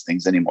for those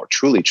things anymore.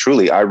 Truly,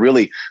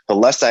 the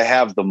less I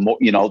have, the more,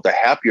 the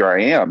happier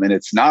I am. And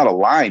it's not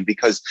aligned,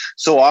 because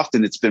so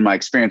often it's been my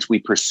experience. We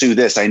pursue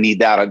this. I need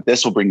that.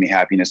 This will bring me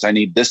happiness. I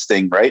need this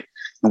thing, right?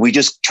 And we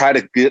just try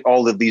to get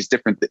all of these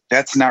different,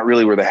 that's not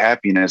really where the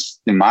happiness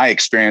in my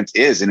experience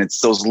is. And it's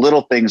those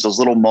little things, those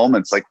little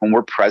moments, like when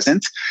we're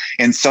present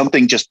and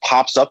something just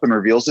pops up and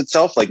reveals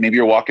itself. Like maybe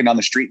you're walking down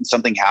the street and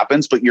something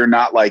happens, but you're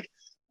not like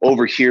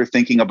over here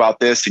thinking about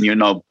this, and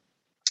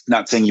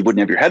not saying you wouldn't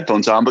have your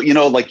headphones on, but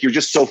like you're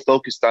just so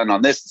focused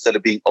on this instead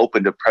of being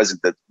open to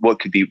present, that what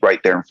could be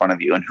right there in front of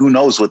you. And who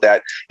knows what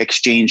that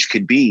exchange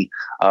could be,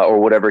 or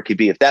whatever it could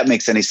be, if that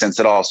makes any sense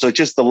at all. So it's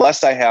just the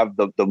less I have,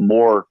 the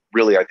more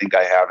really I think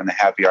I have, and the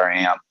happier I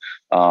am.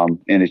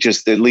 And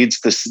it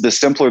leads the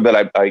simpler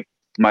that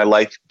my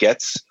life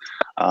gets.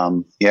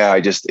 I'm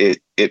just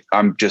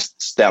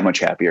that much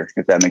happier,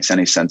 if that makes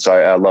any sense. So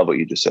I love what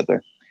you just said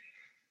there.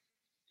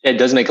 It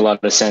does make a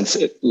lot of sense.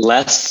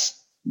 Less,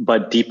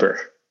 but deeper.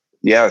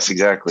 Yes,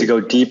 exactly. To go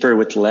deeper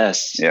with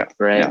less. Yeah.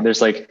 Right. Yeah.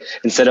 There's like,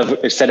 instead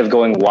of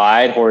going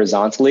wide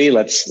horizontally,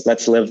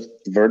 let's live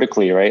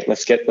vertically, right?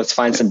 Let's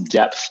find some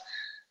depth.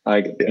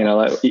 Like,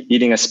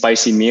 eating a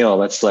spicy meal.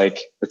 Let's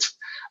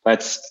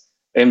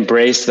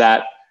embrace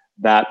that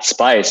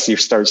spice. You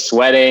start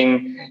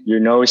sweating, your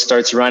nose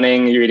starts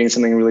running, you're eating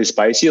something really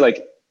spicy.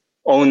 Like,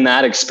 own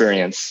that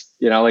experience.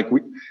 Man,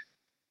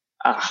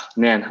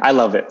 I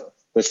love it.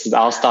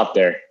 I'll stop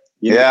there.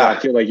 I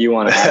feel like you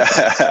want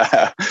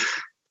to.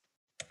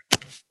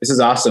 This is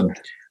awesome.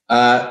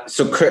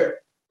 So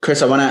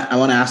Chris, I want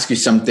to ask you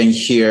something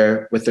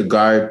here with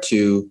regard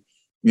to,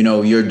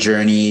 your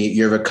journey,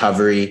 your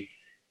recovery.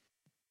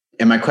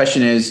 And my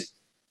question is,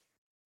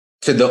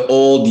 to the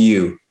old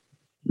you,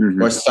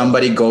 or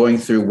somebody going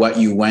through what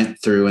you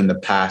went through in the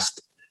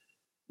past,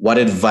 what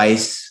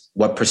advice,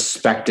 what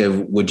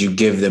perspective would you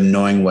give them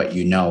knowing what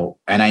you know?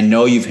 And I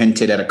know you've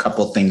hinted at a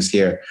couple things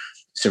here.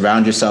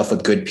 Surround yourself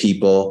with good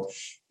people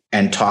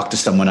and talk to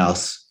someone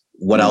else.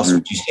 What else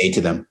would you say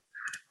to them?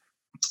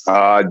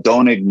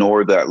 Don't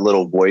ignore that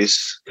little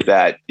voice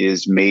that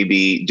is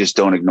just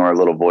don't ignore a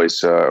little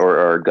voice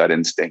or a gut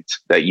instinct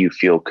that you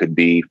feel could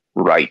be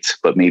right,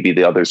 but maybe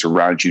the others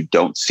around you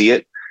don't see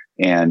it,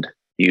 and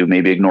you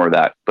maybe ignore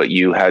that, but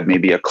you had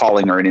maybe a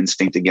calling or an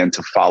instinct again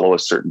to follow a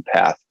certain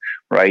path,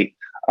 right?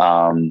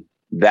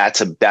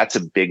 That's a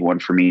big one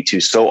for me too.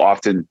 So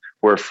often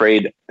we're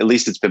afraid, at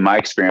least it's been my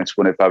experience,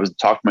 if I was to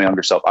talk to my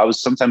younger self, I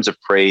was sometimes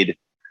afraid.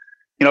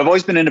 I've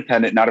always been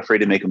independent, not afraid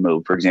to make a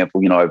move. For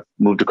example, I've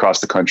moved across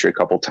the country a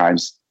couple of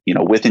times,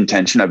 with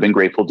intention. I've been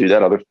grateful to do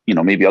that.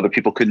 Maybe other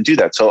people couldn't do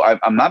that. So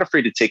I'm not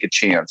afraid to take a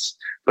chance.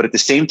 But at the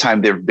same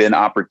time, there have been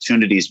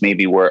opportunities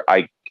maybe where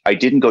I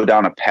didn't go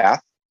down a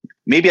path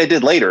Maybe I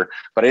did later,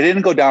 but I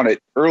didn't go down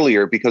it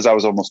earlier because I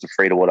was almost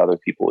afraid of what other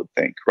people would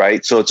think.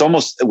 Right. So it's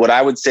almost what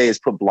I would say is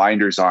put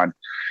blinders on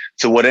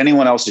to what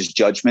anyone else's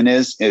judgment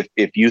is.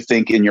 If you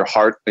think in your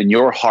heart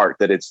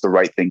that it's the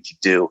right thing to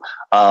do.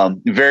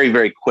 Very,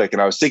 very quick.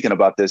 And I was thinking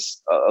about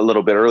this a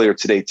little bit earlier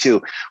today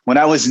too. When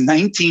I was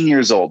 19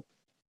 years old,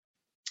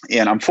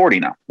 and I'm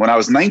 40 now. When I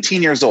was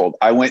 19 years old,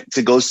 I went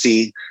to go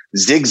see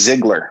Zig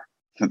Ziglar,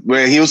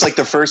 where he was like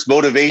the first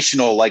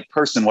motivational like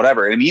person,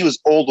 whatever. I mean, he was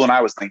old when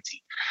I was 19.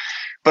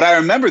 But I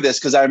remember this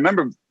because I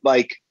remember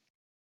like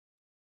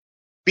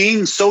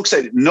being so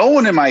excited. No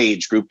one in my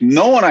age group,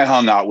 no one I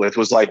hung out with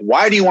was like,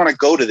 why do you want to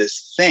go to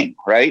this thing?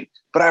 Right.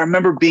 But I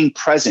remember being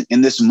present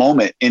in this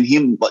moment and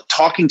him like,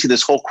 talking to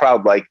this whole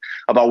crowd, like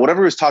about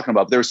whatever he was talking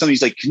about. There was something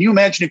he's like, can you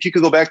imagine if you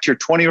could go back to your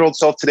 20-year-old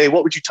self today?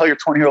 What would you tell your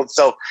 20-year-old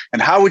self?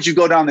 And how would you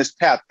go down this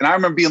path? And I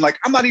remember being like,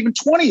 I'm not even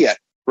 20 yet.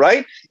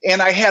 Right.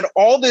 And I had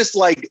all this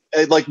like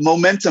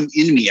momentum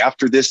in me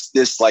after this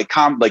this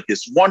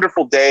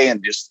wonderful day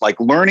and just like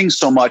learning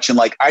so much. And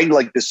like,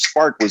 this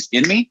spark was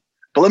in me.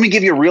 But let me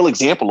give you a real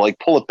example, like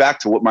pull it back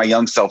to what my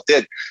young self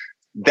did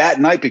that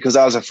night, because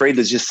I was afraid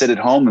to just sit at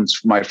home. And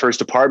my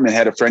first apartment,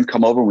 had a friend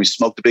come over and we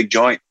smoked a big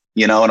joint,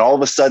 and all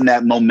of a sudden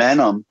that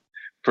momentum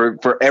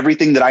for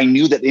everything that I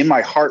knew that in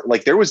my heart,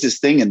 like there was this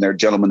thing in there,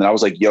 gentlemen, that I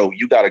was like, yo,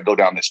 you got to go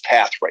down this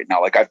path right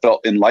now. Like I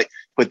felt in light,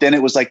 but then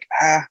it was like,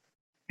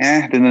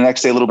 then the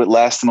next day, a little bit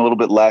less and a little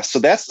bit less. So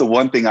that's the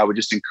one thing I would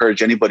just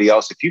encourage anybody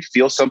else. If you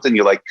feel something,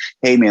 you're like,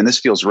 hey man, this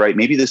feels right.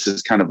 Maybe this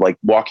is kind of like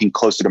walking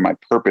closer to my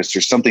purpose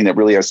or something that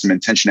really has some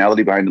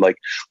intentionality behind it, like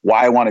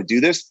why I want to do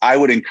this. I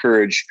would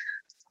encourage,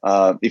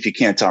 if you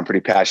can't tell, I'm pretty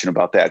passionate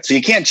about that. So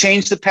you can't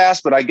change the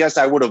past, but I guess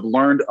I would have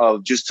learned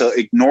of just to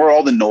ignore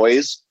all the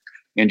noise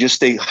and just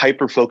stay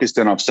hyper-focused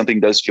on if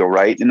something does feel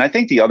right. And I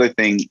think the other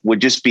thing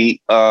would just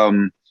be,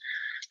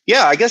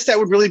 I guess that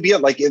would really be it.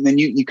 Like, and then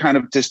you kind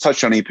of just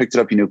touched on it, you picked it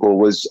up, Yanuko,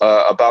 was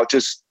about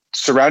just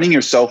surrounding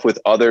yourself with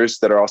others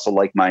that are also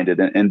like-minded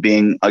and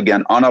being,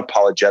 again,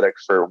 unapologetic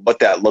for what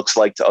that looks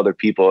like to other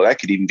people. That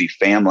could even be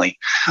family.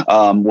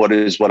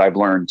 What I've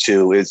learned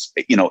too is,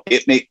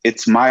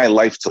 it's my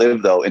life to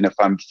live though. And if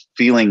I'm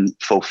feeling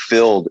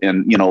fulfilled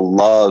in,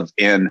 love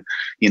and,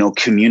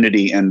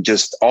 community and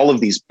just all of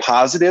these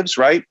positives,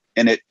 right?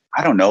 And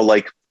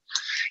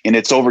and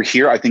it's over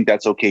here, I think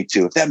that's okay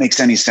too, if that makes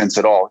any sense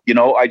at all.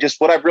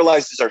 What I've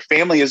realized is our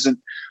family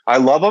I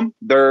love them.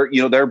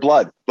 They're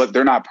blood, but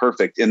they're not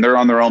perfect and they're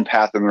on their own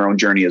path and their own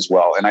journey as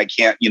well. And I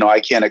can't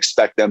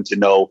expect them to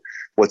know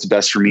what's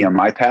best for me on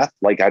my path.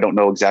 Like I don't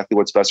know exactly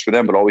what's best for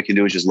them, but all we can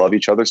do is just love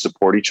each other,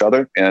 support each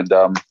other. And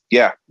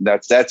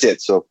that's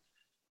it. So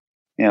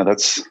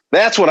that's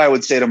what I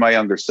would say to my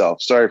younger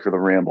self. Sorry for the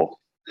ramble.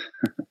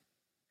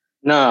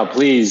 No,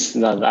 please.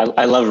 No,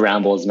 I love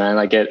rambles, man.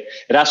 Like it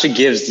actually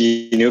gives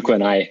Yanuko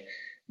and I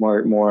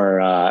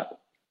more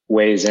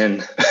ways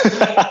in.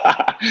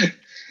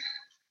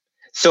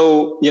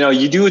 So,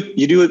 you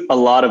do a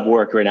lot of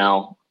work right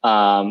now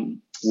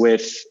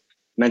with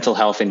mental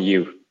health in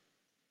you.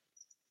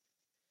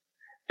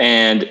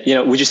 And,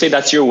 would you say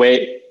that's your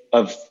way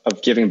of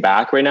giving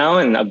back right now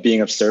and of being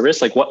of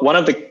service? Like one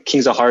of the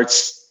Kings of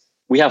Hearts,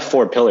 we have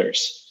 4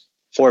 pillars,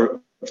 four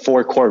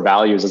core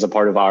values as a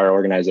part of our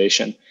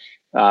organization.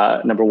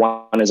 Number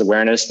 1 is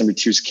awareness. Number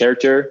 2 is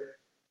character.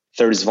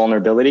 3rd is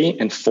vulnerability.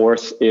 And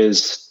 4th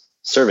is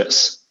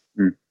service.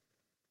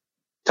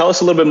 Tell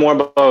us a little bit more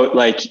about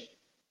like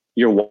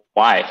your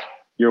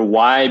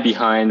why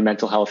behind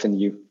mental health in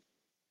you.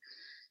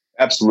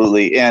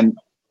 Absolutely. And,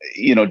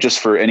 just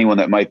for anyone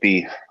that might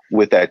be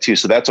with that too.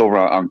 So that's over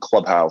on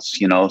Clubhouse,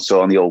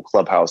 so on the old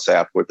Clubhouse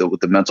app with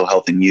the mental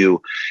health in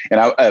you. And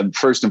I'm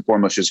first and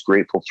foremost just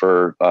grateful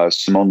for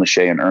Simone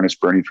Lachey and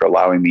Ernest Burney for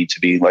allowing me to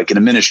be like an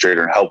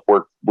administrator and help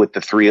work with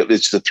the three of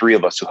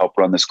us who help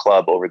run this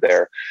club over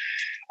there.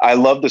 I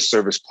love the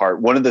service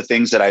part. One of the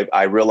things that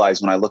I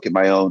realize when I look at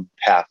my own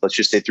path, let's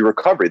just say through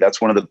recovery,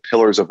 that's one of the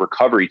pillars of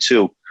recovery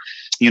too.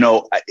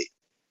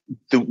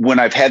 When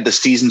I've had the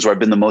seasons where I've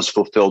been the most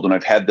fulfilled, when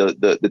I've had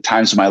the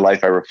times in my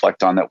life I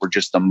reflect on that were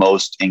just the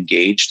most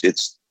engaged,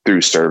 it's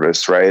through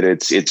service, right?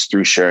 It's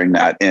through sharing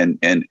that and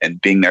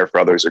being there for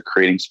others or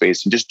creating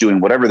space and just doing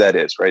whatever that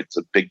is, right? It's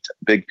a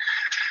big,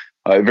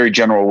 very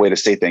general way to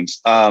say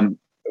things.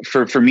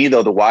 For me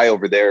though, the why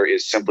over there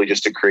is simply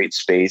just to create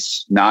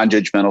space,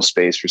 non-judgmental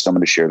space for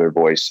someone to share their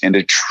voice and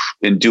to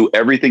do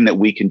everything that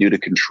we can do to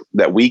control,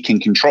 that we can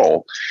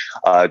control,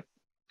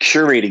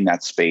 curating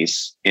that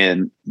space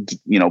and,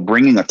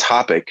 bringing a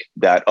topic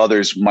that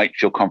others might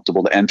feel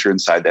comfortable to enter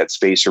inside that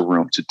space or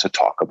room to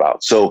talk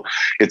about. So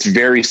it's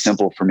very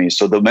simple for me.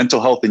 So the mental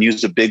health and use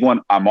is a big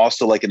one. I'm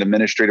also like an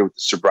administrator with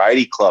the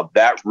sobriety club.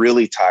 That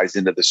really ties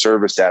into the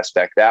service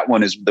aspect. That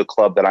one is the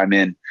club that I'm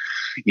in,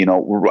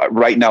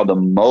 right now the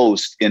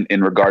most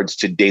in regards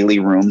to daily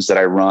rooms that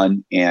I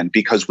run. And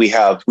because we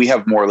have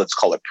more, let's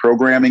call it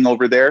programming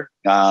over there,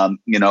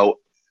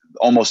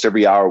 almost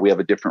every hour we have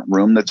a different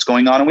room that's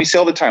going on. And we say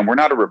all the time, we're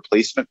not a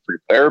replacement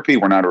for therapy.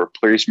 We're not a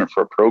replacement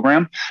for a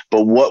program,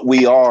 but what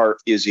we are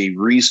is a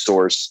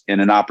resource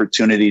and an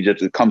opportunity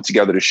to come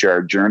together to share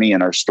our journey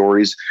and our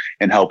stories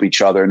and help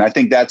each other. And I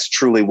think that's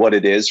truly what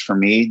it is for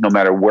me. No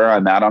matter where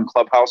I'm at on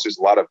Clubhouse, there's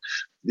a lot of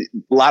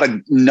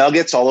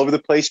nuggets all over the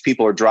place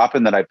people are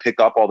dropping that I pick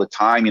up all the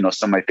time.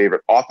 Some of my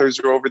favorite authors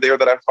are over there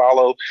that I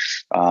follow.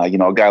 A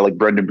guy like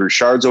Brendan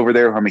Burchard's over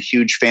there who I'm a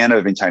huge fan of.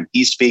 Every time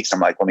he speaks, I'm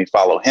like, let me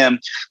follow him.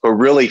 But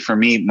really, for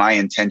me, my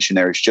intention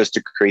there is just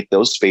to create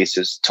those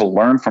spaces to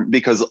learn from,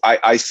 because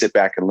I sit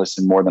back and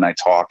listen more than I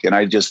talk. And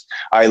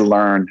I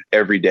learn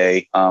every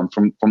day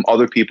from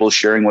other people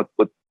sharing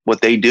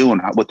what they do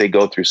and what they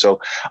go through.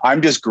 So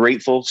I'm just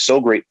grateful,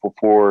 so grateful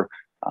for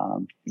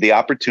the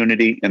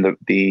opportunity and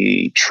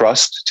the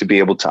trust to be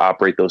able to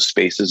operate those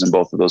spaces in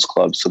both of those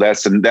clubs. So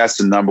that's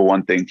the number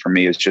one thing for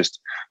me, is just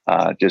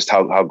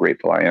how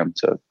grateful I am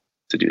to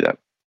do that.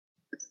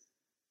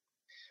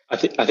 I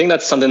think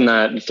that's something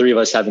that the three of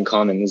us have in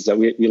common, is that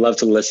we love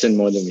to listen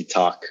more than we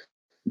talk,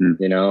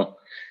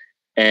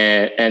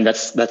 and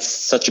that's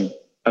such an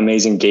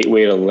amazing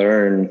gateway to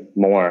learn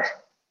more,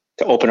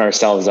 to open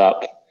ourselves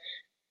up,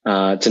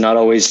 to not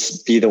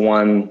always be the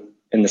one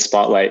in the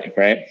spotlight,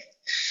 right?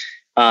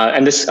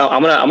 And this,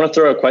 I'm gonna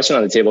throw a question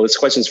on the table. This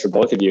question is for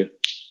both of you.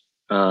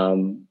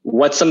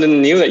 What's something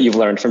new that you've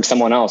learned from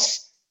someone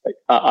else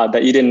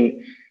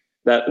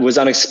that was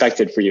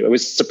unexpected for you? It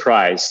was a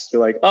surprise.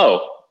 You're like,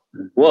 oh,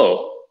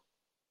 whoa,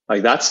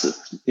 like that's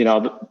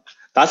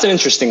an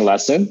interesting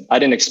lesson. I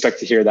didn't expect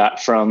to hear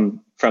that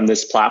from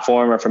this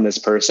platform or from this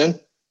person.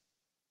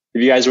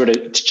 If you guys were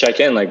to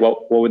check in, like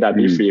what would that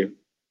be for you?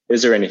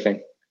 Is there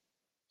anything?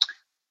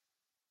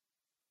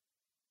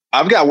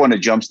 I've got one that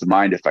jumps to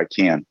mind if I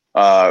can.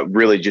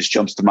 Really just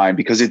jumps to mind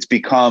because it's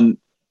become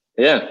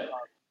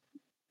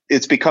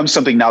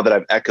something now that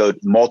I've echoed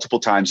multiple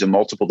times in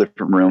multiple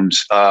different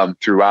rooms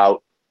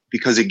throughout.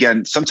 Because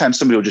again, sometimes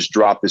somebody will just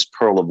drop this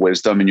pearl of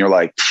wisdom and you're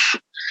like,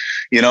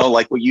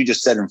 like what you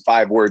just said in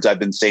 5 words, I've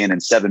been saying in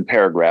 7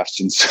 paragraphs.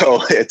 And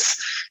so it's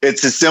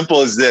as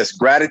simple as this: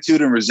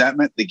 gratitude and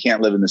resentment, they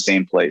can't live in the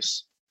same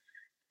place.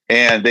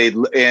 And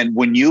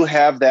when you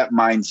have that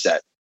mindset,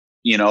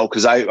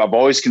 because I've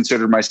always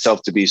considered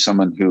myself to be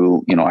someone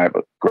who, I have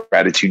a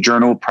gratitude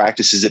journal,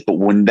 practices it. But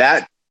when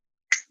that,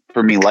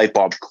 for me, light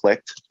bulb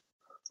clicked,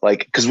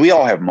 like, because we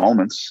all have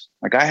moments.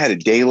 Like I had a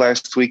day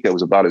last week that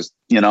was about as,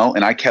 and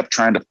I kept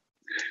trying to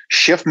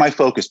shift my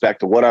focus back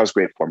to what I was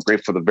grateful for. I'm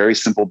grateful for the very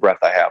simple breath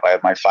I have. I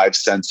have my 5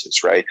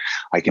 senses, right?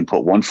 I can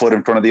put one foot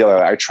in front of the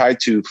other. I try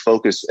to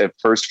focus at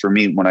first, for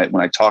me, when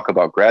I talk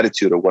about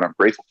gratitude or what I'm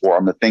grateful for,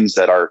 on the things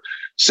that are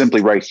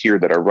simply right here,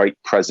 that are right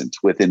present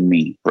within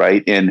me,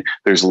 right? And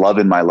there's love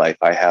in my life.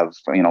 I have,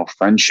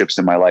 friendships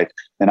in my life.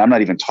 And I'm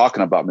not even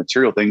talking about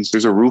material things.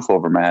 There's a roof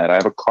over my head. I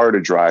have a car to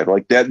drive,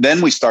 like that.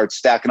 Then we start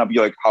stacking up.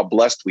 You're like, how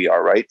blessed we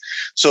are, right?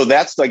 So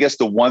that's, I guess,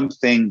 the one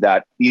thing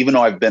that, even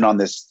though I've been on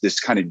this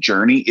kind of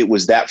journey, it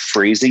was that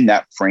phrasing,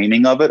 that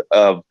framing of it,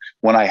 of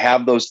when I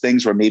have those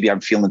things where maybe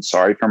I'm feeling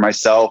sorry for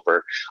myself,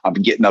 or I'm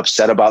getting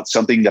upset about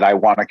something that I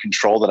want to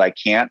control that I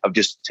can't, of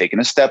just taking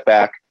a step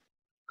back.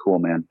 Cool,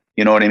 man.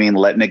 You know what I mean?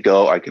 Letting it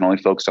go. I can only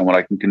focus on what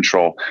I can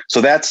control.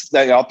 So that's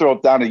that. I'll throw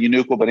it down to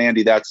Unuqua, but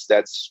Andy, that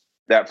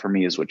for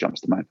me is what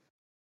jumps to mind.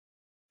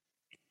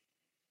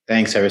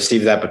 Thanks. I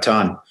received that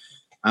baton.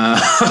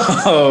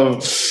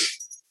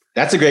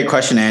 That's a great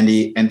question,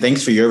 Andy. And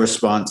thanks for your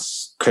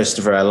response,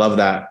 Christopher. I love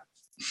that.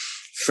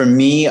 For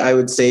me, I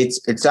would say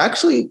it's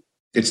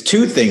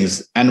 2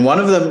 things. And one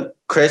of them,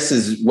 Chris,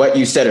 is what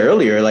you said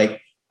earlier.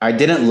 Like, I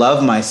didn't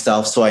love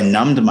myself, so I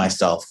numbed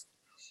myself.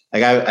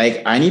 Like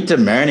I need to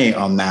marinate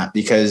on that,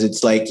 because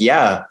it's like,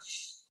 yes,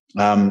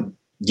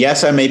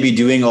 I may be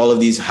doing all of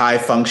these high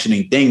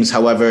functioning things.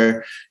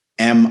 However,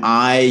 am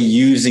I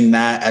using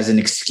that as an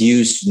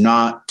excuse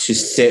not to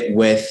sit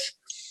with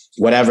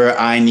whatever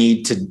I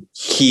need to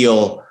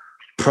heal,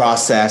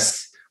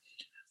 process,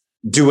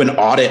 do an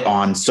audit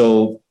on?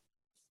 So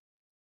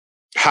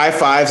high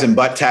fives and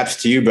butt taps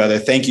to you, brother.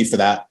 Thank you for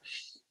that.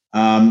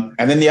 And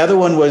then the other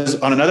one was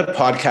on another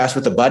podcast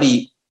with a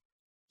buddy.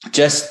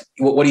 Just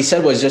what he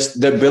said was just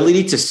the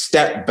ability to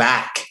step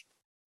back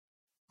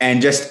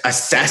and just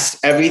assess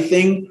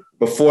everything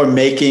before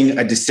making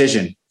a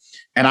decision.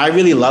 And I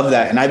really love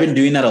that. And I've been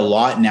doing that a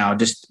lot now,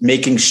 just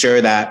making sure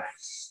that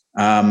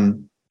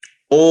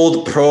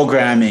old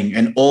programming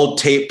and old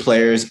tape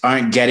players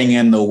aren't getting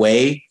in the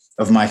way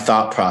of my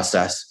thought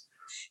process.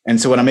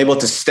 And so when I'm able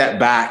to step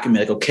back and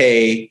be like,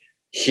 okay,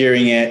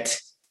 hearing it,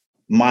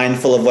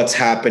 mindful of what's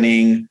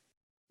happening,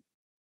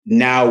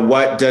 now,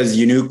 what does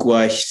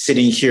Unuqua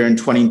sitting here in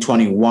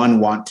 2021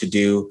 want to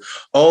do?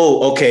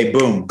 Oh, okay,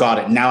 boom, got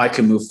it. Now I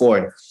can move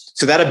forward.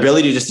 So that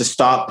ability just to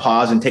stop,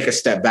 pause, and take a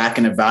step back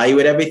and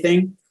evaluate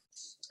everything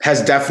has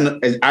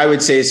definitely, I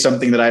would say, is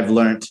something that I've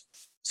learned.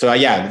 So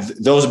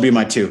those would be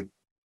my 2.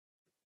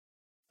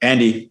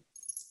 Andy,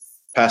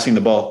 passing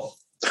the ball.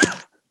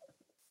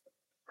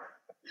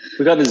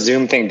 We got the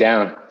Zoom thing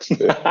down.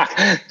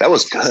 That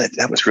was good.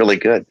 That was really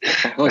good.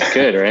 That was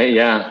good, right?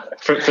 Yeah.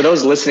 For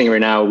those listening right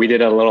now, we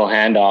did a little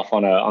handoff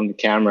on the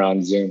camera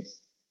on Zoom.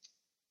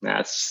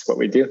 That's what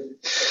we do.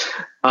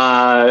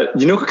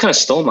 You know who kind of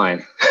stole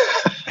mine?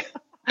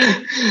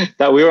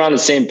 That we were on the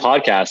same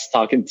podcast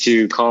talking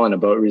to Colin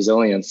about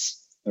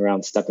resilience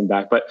around stepping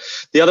back. But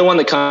the other one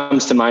that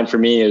comes to mind for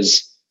me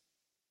is,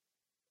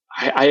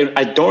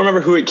 I don't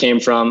remember who it came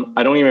from.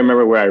 I don't even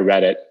remember where I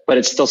read it, but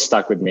it still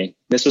stuck with me.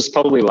 This was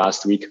probably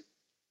last week.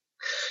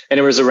 And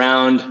it was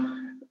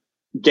around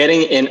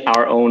getting in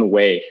our own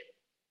way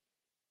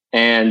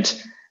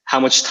and how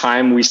much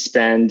time we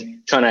spend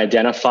trying to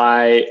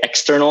identify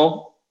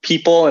external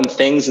people and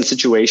things and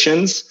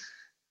situations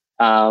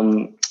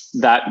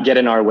that get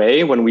in our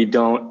way when we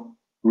don't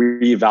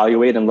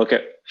reevaluate and look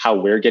at how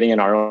we're getting in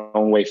our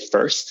own way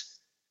first.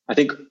 I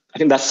think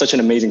that's such an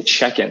amazing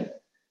check-in.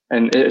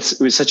 And it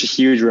was such a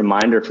huge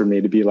reminder for me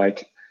to be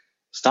like,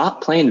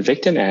 stop playing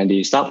victim,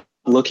 Andy. Stop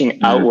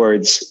looking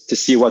outwards to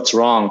see what's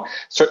wrong.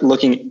 Start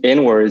looking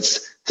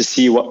inwards to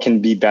see what can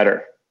be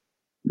better.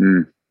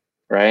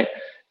 Right?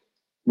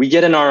 We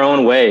get in our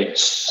own way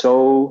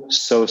so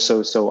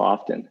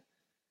often.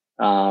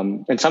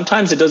 And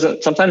sometimes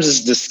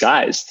it's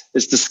disguised.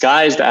 It's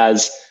disguised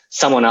as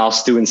someone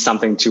else doing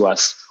something to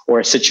us or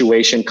a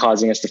situation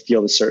causing us to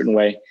feel a certain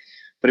way.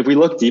 But if we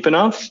look deep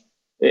enough,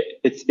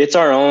 it's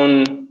our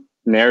own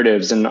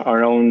narratives and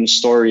our own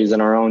stories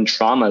and our own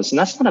traumas. And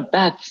that's not a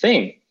bad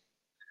thing.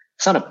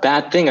 It's not a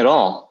bad thing at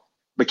all.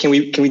 But can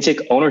we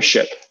take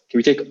ownership? Can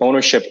we take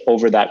ownership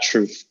over that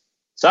truth?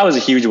 So that was a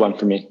huge one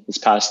for me this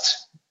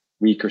past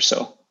week or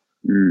so.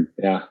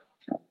 Yeah.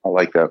 I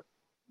like that.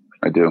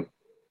 I do.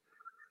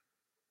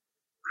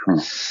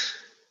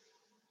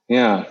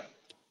 Yeah.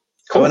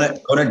 Cool. I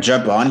want to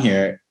jump on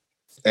here.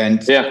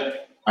 And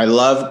I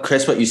love,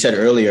 Chris, what you said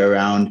earlier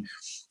around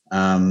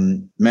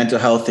mental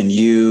health and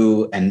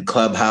you and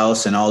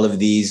Clubhouse and all of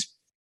these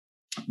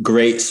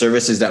great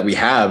services that we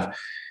have.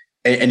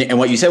 And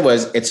what you said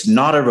was, it's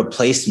not a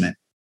replacement.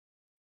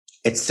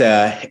 It's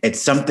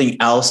something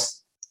else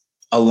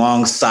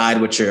alongside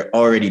what you're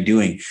already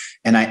doing.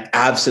 And I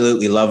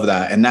absolutely love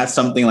that. And that's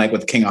something like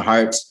with King of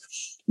Hearts,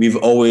 we've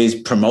always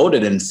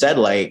promoted and said,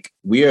 like,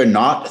 we are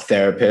not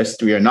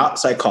therapists. We are not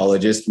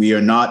psychologists. We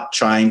are not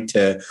trying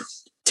to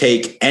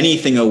take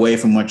anything away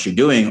from what you're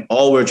doing.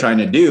 All we're trying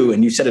to do,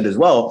 and you said it as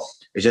well,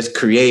 is just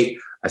create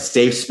a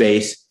safe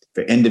space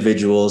for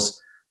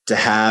individuals to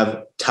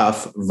have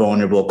tough,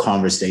 vulnerable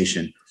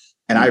conversation.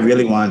 And I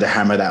really wanted to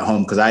hammer that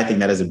home because I think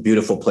that is a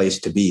beautiful place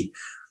to be.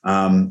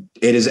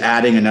 It is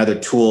adding another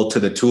tool to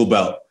the tool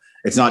belt.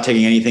 It's not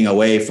taking anything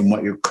away from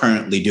what you're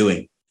currently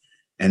doing.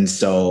 And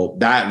so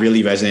that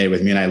really resonated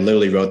with me. And I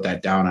literally wrote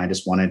that down. I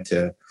just wanted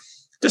to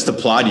just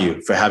applaud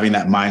you for having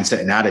that mindset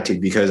and attitude,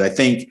 because I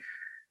think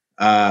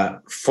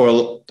I'll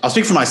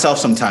speak for myself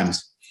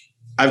sometimes.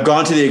 I've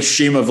gone to the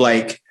extreme of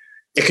like,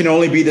 it can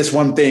only be this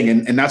one thing.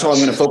 And that's all I'm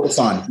going to focus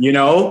on, you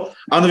know?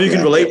 I don't know if you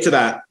can relate to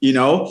that, you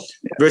know,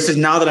 versus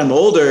now that I'm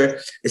older,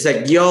 it's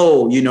like,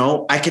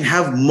 I can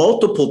have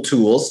multiple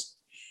tools.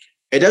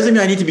 It doesn't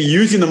mean I need to be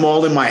using them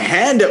all in my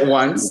hand at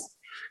once,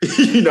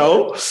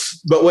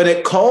 but when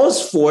it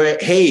calls for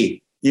it,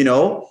 hey,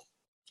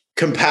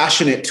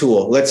 compassionate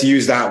tool, let's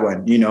use that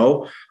one,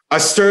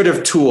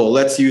 assertive tool,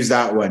 let's use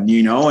that one,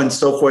 and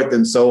so forth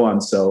and so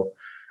on. So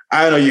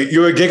I don't know, you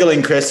were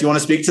giggling, Chris. You want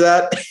to speak to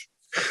that?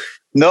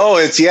 No,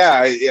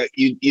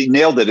 you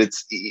nailed it.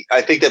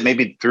 I think that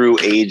maybe through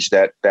age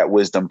that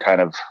wisdom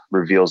kind of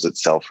reveals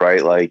itself,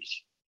 right? Like,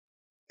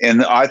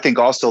 and I think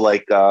also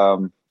like,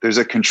 there's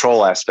a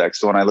control aspect.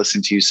 So when I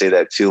listen to you say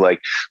that too, like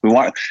you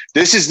got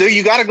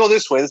to go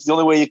this way. This is the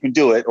only way you can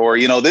do it. Or,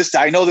 I know this,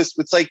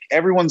 it's like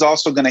everyone's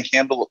also going to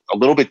handle a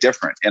little bit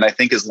different. And I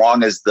think as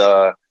long as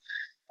the,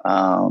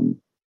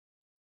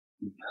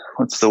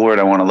 what's the word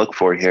I want to look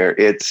for here?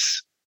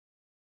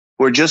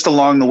 We're just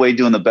along the way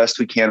doing the best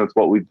we can with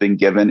what we've been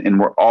given. And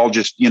we're all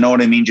just,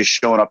 just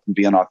showing up and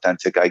being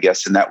authentic, I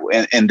guess, in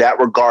that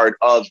regard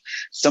of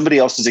somebody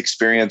else's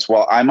experience.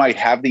 While I might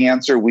have the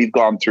answer, we've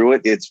gone through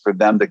it. It's for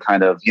them to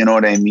kind of,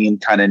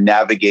 kind of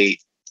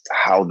navigate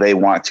how they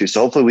want to.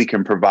 So hopefully we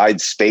can provide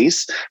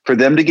space for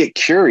them to get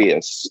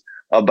curious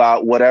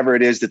about whatever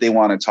it is that they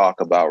want to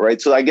talk about.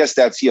 Right. So I guess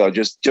that's,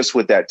 just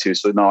with that too.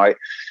 So no, I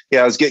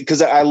was getting,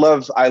 because I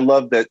love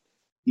that,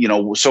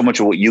 so much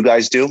of what you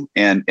guys do.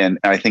 And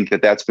I think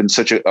that's been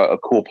such a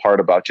cool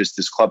part about just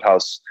this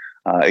Clubhouse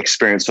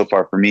experience so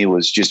far for me,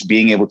 was just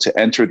being able to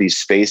enter these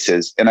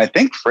spaces. And I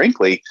think,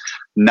 frankly,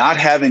 not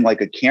having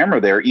like a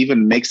camera there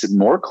even makes it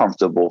more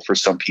comfortable for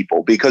some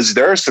people, because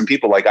there are some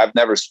people like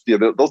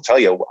they'll tell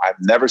you, I've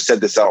never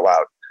said this out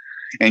loud.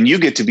 And you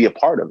get to be a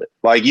part of it.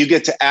 Like you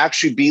get to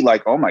actually be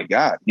like, oh my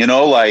God,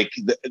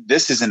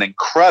 this is an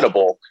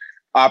incredible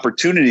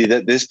opportunity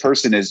that this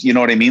person is, you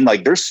know what I mean?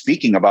 Like they're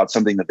speaking about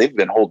something that they've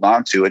been holding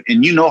on to.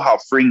 And you know how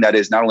freeing that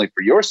is, not only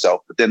for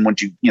yourself, but then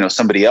once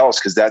somebody else,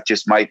 because that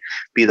just might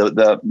be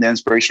the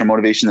inspiration or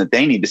motivation that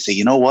they need to say,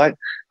 you know what,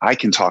 I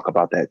can talk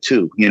about that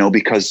too,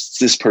 because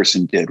this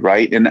person did.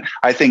 Right. And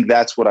I think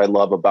that's what I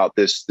love about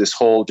this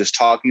whole just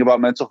talking about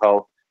mental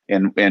health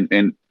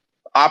and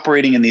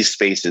operating in these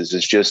spaces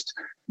is just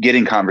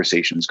getting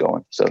conversations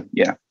going. So,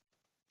 yeah.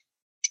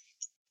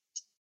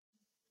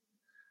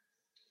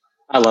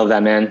 I love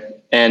that, man.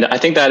 And I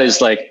think that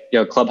is like,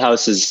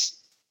 Clubhouse is,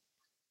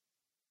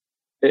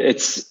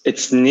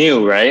 it's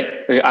new, right?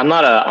 I'm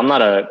not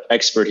a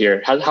expert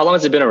here. How long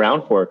has it been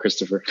around for,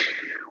 Christopher?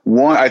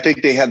 I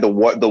think they had the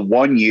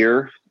 1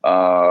 year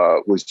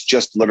was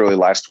just literally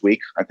last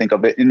week, I think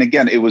of it. And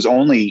again, it was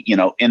only,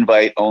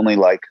 invite only,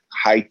 like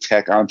high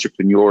tech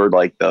entrepreneur,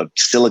 like the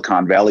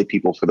Silicon Valley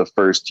people for the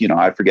first,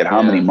 I forget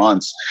how many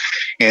months.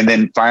 And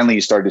then finally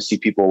you started to see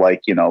people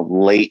like,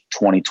 late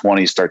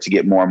 2020 start to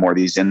get more and more of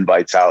these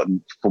invites out.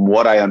 And from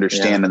what I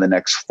understand, in the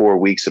next 4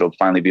 weeks, it'll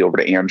finally be over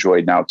to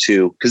Android now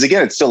too. Because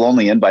again, it's still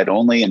only invite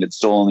only, and it's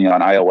still only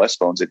on iOS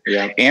phones.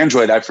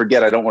 Android, I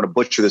forget, I don't want to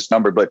butcher this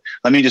number, but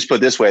let me just put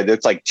it this way.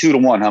 It's like 2 to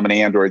 1 how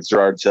many Androids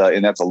there are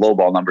and that's a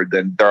lowball number,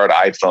 than there are to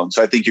iPhone.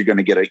 So I think you're going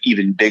to get an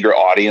even bigger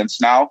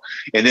audience now.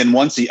 And then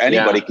once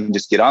anybody can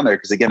just get on there,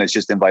 because again, it's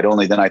just invite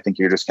only, then I think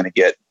you're just going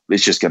to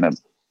it's just going to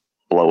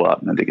blow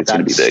up. And I think it's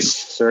going to be big.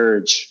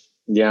 Surge.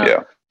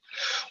 Yeah.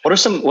 What are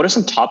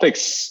some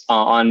topics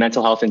on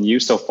mental health and you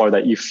so far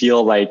that you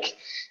feel like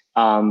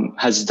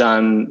has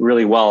done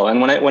really well?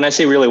 And when I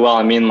say really well,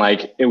 I mean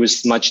like it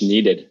was much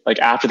needed. Like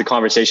after the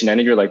conversation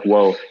ended, you're like,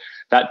 whoa,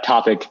 that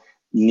topic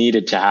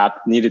needed to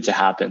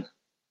happen.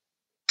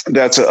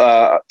 That's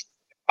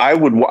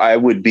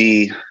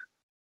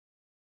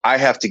I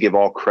have to give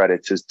all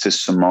credit to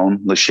Simone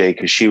Lachey,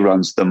 because she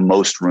runs the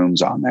most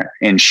rooms on there,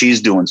 and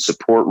she's doing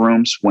support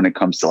rooms when it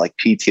comes to like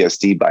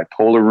PTSD,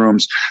 bipolar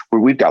rooms,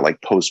 where we've got like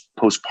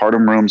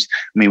postpartum rooms.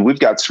 I mean, we've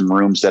got some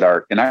rooms that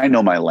are, and I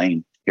know my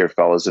lane here,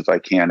 fellas, if I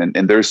can.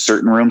 And there's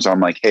certain rooms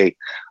I'm like, hey,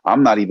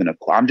 I'm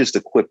just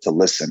equipped to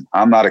listen.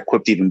 I'm not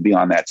equipped to even be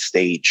on that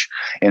stage.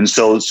 And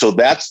so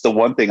that's the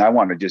one thing I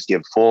want to just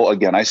give full,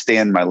 again, I stay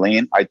in my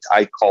lane.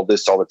 I call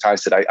this all the time. I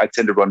said, I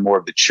tend to run more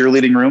of the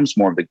cheerleading rooms,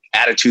 more of the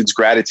attitudes,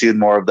 gratitude,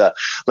 more of the,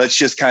 let's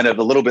just kind of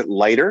a little bit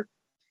lighter.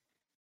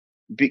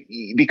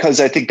 Because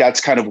I think that's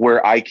kind of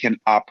where I can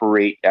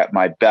operate at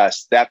my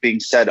best. That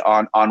being said,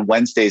 on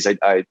Wednesdays,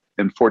 I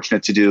am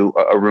fortunate to do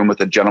a room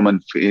with a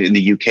gentleman in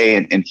the UK,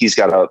 and he's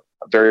got a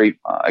very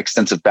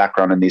extensive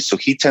background in these. So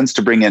he tends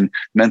to bring in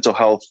mental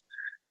health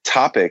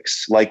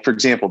topics. Like, for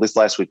example, this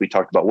last week, we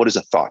talked about what is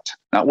a thought?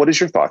 Not what is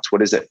your thoughts?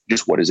 What is it?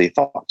 Just what is a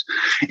thought?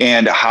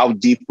 And how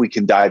deep we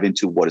can dive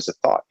into what is a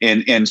thought.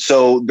 And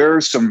so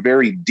there's some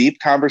very deep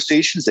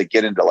conversations that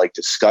get into like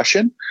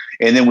discussion.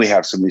 And then we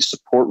have some of these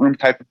support room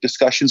type of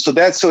discussions. So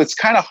it's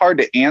kind of hard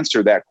to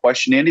answer that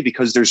question, Andy,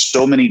 because there's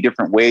so many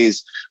different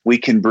ways we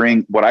can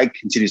bring what I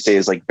continue to say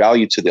is like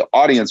value to the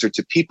audience or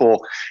to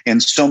people.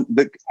 And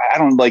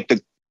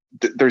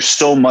there's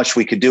so much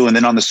we could do. And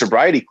then on the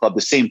Sobriety Club,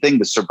 the same thing.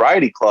 The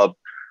Sobriety Club,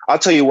 I'll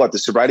tell you what, the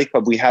Sobriety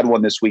Club, we had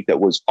one this week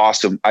that was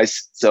awesome.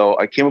 So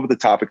I came up with the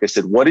topic. I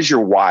said, what is your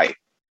why?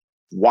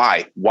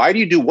 Why do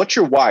you do, what's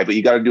your why? But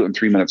you got to do it in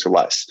 3 minutes or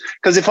less.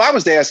 Because if I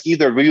was to ask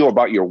either of you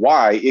about your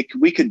why,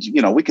 we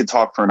could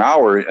talk for an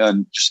hour,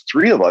 and just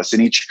 3 of us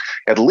in each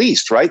at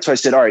least, right? So I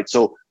said, all right,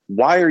 so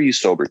why are you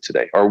sober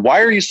today? Or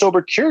why are you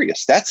sober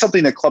curious? That's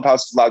something that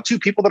Clubhouse is allowed too.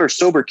 People that are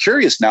sober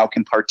curious now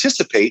can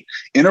participate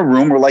in a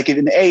room where, like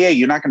in AA,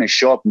 you're not going to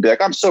show up and be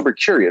like, I'm sober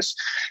curious.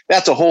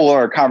 That's a whole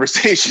other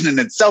conversation in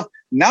itself.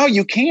 Now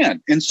you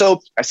can. And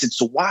so I said,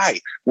 so why?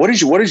 What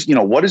is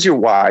your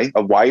why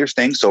of why you're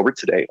staying sober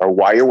today, or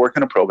why you're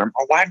working a program,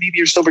 or why maybe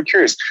you're sober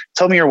curious?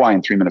 Tell me your why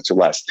in 3 minutes or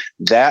less.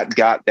 That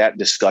got that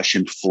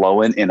discussion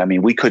flowing. And I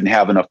mean, we couldn't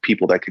have enough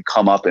people that could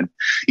come up and,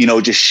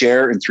 just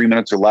share in 3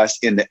 minutes or less.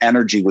 And the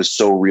energy was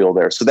so real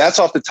there. So that's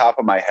off the top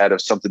of my head of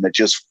something that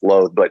just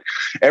flowed. But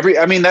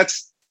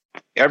that's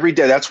every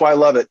day. That's why I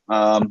love it.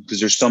 Because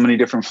there's so many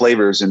different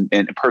flavors and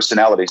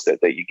personalities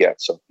that you get.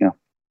 So, yeah.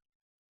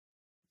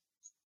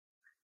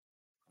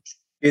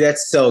 Dude,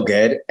 that's so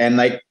good. And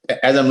like,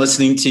 as I'm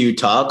listening to you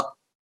talk,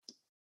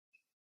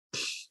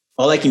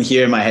 all I can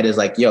hear in my head is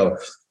like, yo,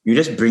 you're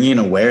just bringing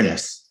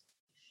awareness.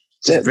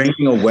 Just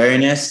bringing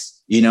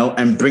awareness,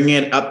 and bringing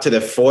it up to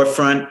the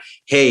forefront.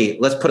 Hey,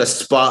 let's put a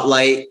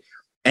spotlight.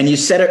 And you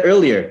said it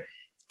earlier.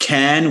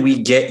 Can we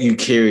get you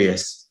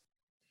curious?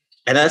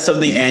 And that's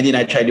something Andy and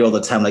I try to do all the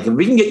time. Like, if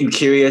we can get you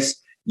curious,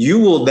 you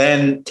will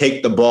then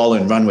take the ball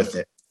and run with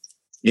it.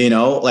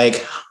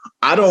 Like,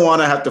 I don't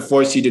want to have to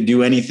force you to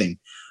do anything.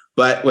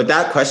 But with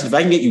that question, if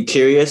I can get you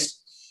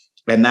curious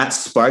and that's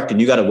sparked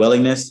and you got a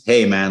willingness,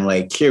 hey, man,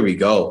 like, here we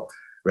go,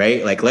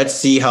 right? Like, let's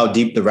see how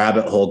deep the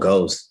rabbit hole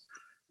goes.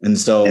 And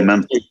so,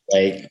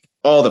 like,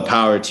 all the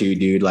power to you,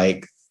 dude.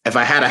 Like, if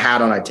I had a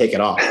hat on, I'd take it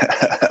off.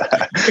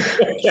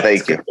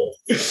 Thank you.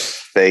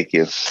 Thank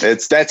you.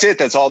 That's it.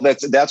 That's all.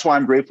 That's why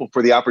I'm grateful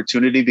for the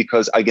opportunity,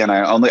 because again,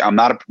 I'm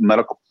not a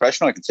medical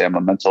professional. I can say I'm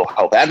a mental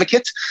health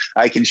advocate.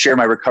 I can share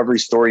my recovery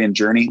story and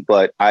journey,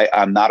 but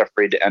I'm not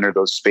afraid to enter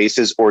those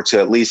spaces, or to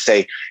at least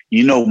say,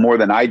 you know more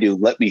than I do.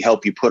 Let me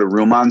help you put a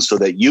room on so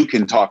that you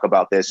can talk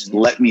about this. Mm-hmm.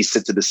 Let me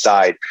sit to the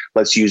side.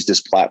 Let's use this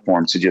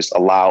platform to just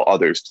allow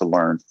others to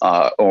learn,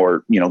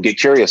 or get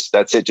curious.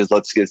 That's it. Just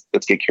let's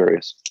get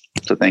curious.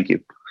 So thank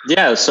you.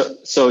 Yeah. So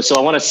I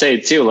want to say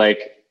too,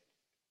 like,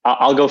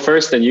 I'll go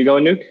first, then you go,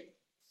 Nuke.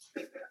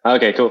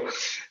 Okay, cool.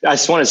 I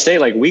just want to say,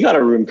 like, we got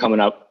a room coming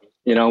up.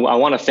 I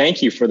want to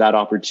thank you for that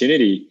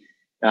opportunity.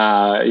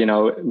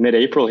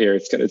 Mid-April here,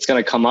 it's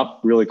going to come up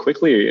really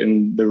quickly,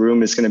 and the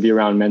room is going to be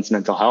around men's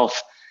mental health.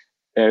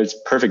 It's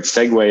a perfect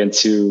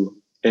segue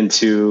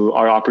into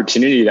our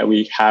opportunity that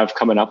we have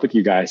coming up with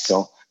you guys.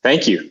 So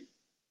thank you.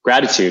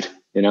 Gratitude,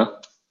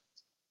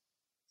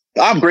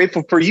 I'm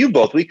grateful for you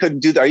both. We couldn't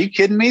do that. Are you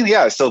kidding me?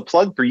 Yeah. So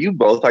plug for you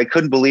both. I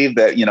couldn't believe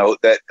that,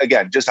 that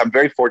again, I'm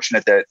very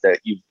fortunate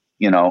that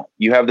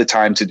you have the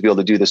time to be able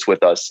to do this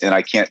with us. And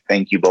I can't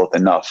thank you both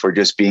enough for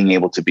just being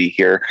able to be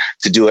here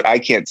to do it. I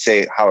can't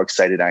say how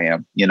excited I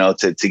am,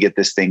 to get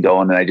this thing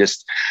going. And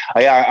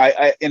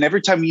and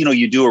every time,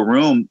 you do a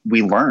room,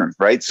 we learn,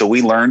 right? So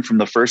we learned from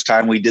the first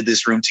time we did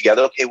this room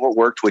together, okay, what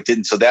worked, what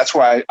didn't. So that's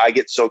why I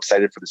get so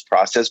excited for this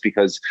process,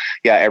 because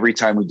every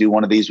time we do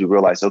one of these, we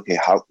realize, okay,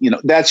 how,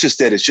 that's just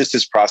it. It's just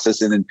this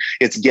process. And then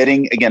it's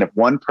getting, again, if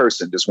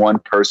just one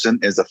person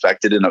is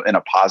affected in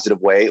a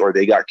positive way, or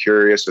they got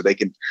curious, or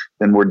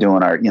then we're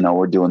doing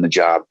we're doing the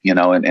job,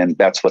 and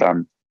that's what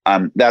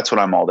that's what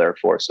I'm all there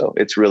for. So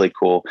it's really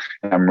cool.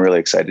 And I'm really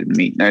excited to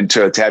meet and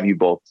to have you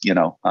both,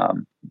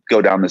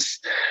 go down this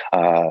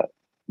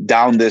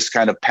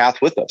kind of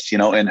path with us,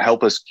 and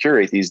help us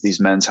curate these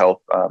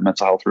mental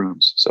health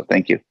rooms. So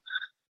thank you.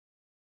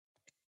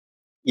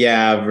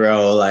 Yeah,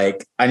 bro.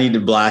 Like, I need to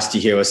blast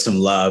you here with some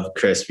love,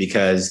 Chris,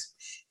 because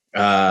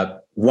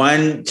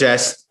one,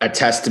 just a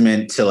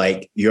testament to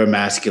like your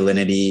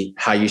masculinity,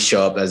 how you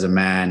show up as a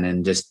man,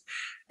 and just,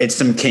 it's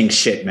some king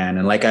shit, man.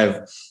 And like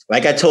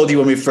I told you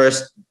when we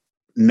first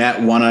met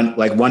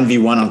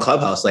 1v1 on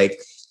Clubhouse, like,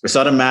 it's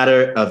not a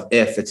matter of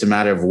if, it's a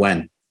matter of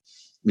when,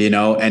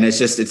 and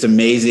it's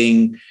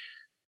amazing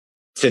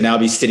to now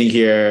be sitting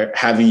here,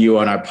 having you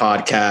on our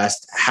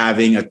podcast,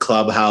 having a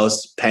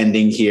Clubhouse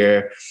pending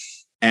here.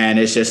 And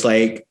it's just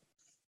like,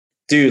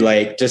 dude,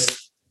 like,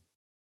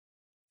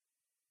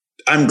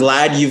 I'm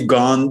glad you've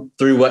gone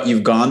through what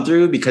you've gone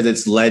through, because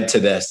it's led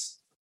to this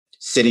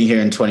sitting here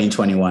in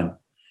 2021,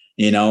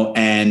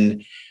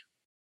 and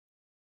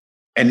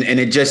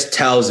it just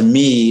tells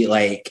me,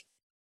 like,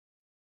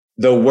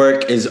 the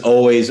work is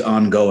always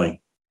ongoing,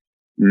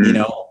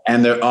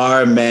 and there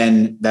are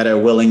men that are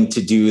willing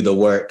to do the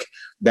work,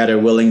 that are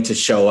willing to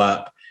show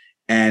up.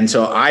 And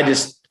so I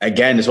just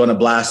want to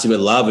blast you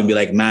with love and be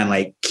like, man,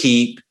 like,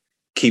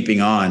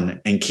 keeping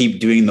on and keep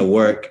doing the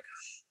work.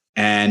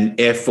 And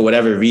if for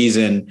whatever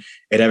reason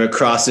it ever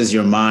crosses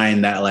your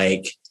mind that,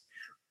 like,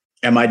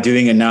 am I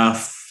doing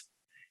enough?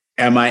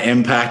 Am I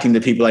impacting the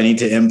people I need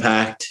to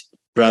impact?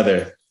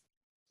 Brother,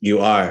 you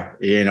are,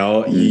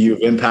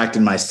 you've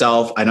impacted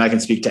myself. I know I can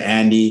speak to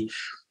Andy,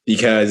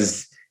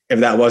 because if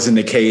that wasn't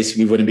the case,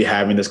 we wouldn't be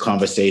having this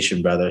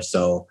conversation, brother.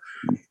 So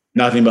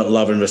nothing but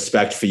love and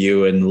respect for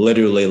you. And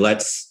literally,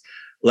 let's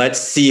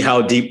see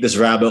how deep this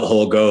rabbit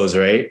hole goes,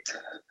 right?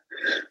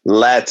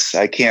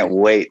 I can't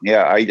wait.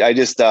 Yeah. I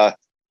just,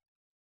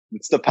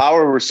 it's the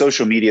power of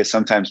social media.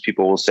 Sometimes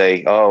people will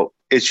say, oh,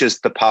 it's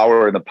just the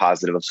power and the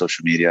positive of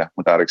social media,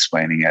 without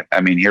explaining it. I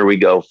mean, here we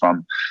go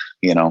from,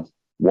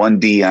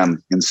 one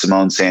DM and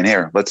Simone saying,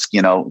 here, let's,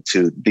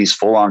 to these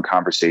full on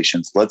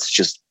conversations.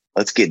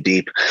 Let's get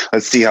deep.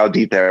 Let's see how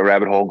deep that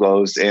rabbit hole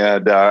goes.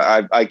 And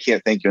I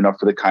can't thank you enough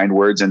for the kind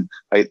words. And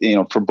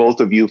for both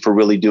of you for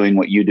really doing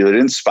what you do. It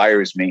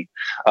inspires me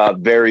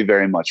very,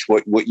 very much.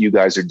 What you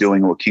guys are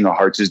doing, what King of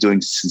Hearts is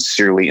doing,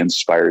 sincerely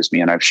inspires me.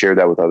 And I've shared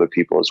that with other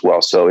people as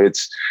well. So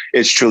it's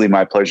truly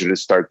my pleasure to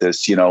start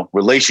this,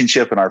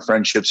 relationship and our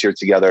friendships here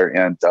together.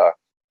 And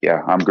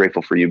I'm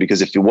grateful for you,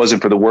 because if it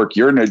wasn't for the work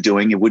you're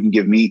doing, it wouldn't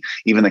give me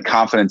even the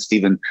confidence to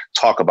even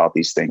talk about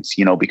these things,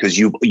 because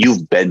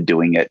you've been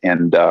doing it.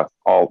 And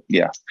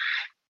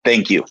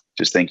thank you.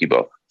 Just thank you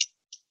both.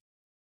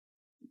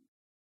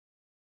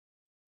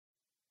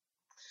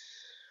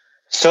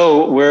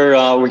 So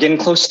we're getting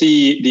close to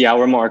the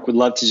hour mark. We'd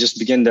love to just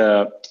begin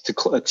to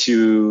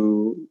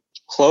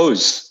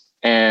close.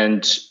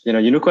 And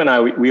Yunuko and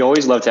I, we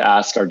always love to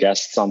ask our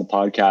guests on the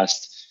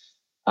podcast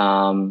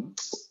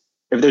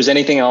if there's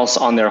anything else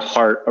on their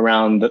heart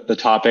around the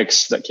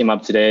topics that came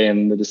up today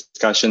and the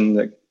discussion,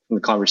 the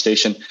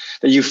conversation,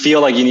 that you feel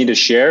like you need to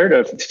share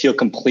to feel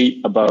complete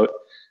about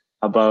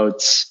our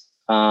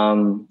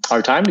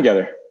time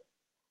together.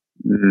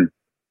 Mm-hmm.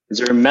 Is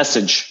there a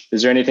message?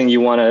 Is there anything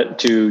you want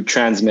to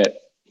transmit?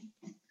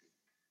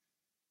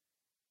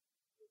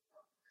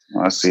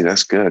 I see.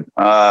 That's good.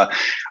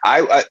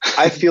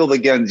 I feel,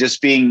 again,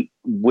 just being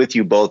with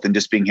you both and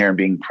just being here and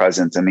being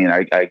present. I mean,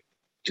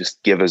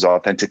 just give as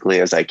authentically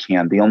as I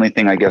can. The only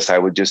thing I guess I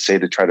would just say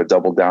to try to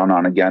double down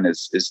on again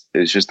is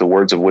just the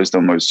words of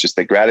wisdom, was just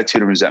that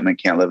gratitude and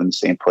resentment can't live in the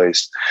same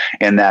place,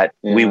 and that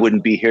we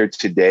wouldn't be here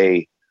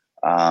today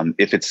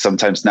if it's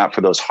sometimes not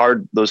for there's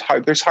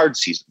hard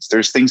seasons.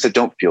 There's things that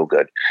don't feel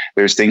good.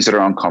 There's things that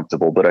are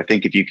uncomfortable. But I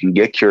think if you can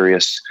get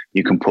curious,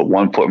 you can put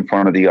one foot in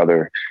front of the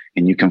other,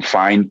 and you can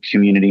find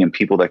community and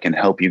people that can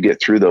help you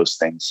get through those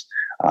things.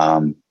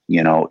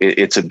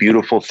 It's a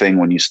beautiful thing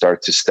when you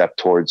start to step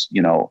towards,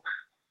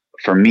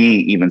 for me,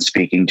 even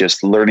speaking,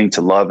 just learning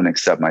to love and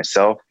accept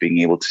myself, being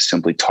able to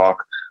simply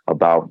talk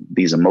about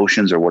these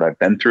emotions or what I've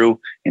been through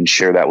and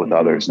share that with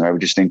others. And I would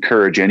just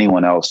encourage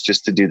anyone else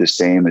just to do the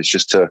same, is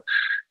just to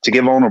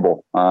get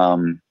vulnerable,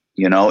 and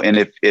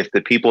if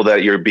the people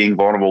that you're being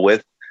vulnerable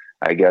with,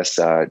 I guess,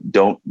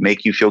 don't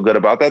make you feel good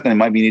about that, then it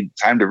might be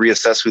time to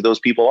reassess who those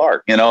people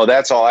are.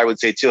 That's all I would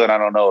say too. And I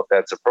don't know if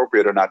that's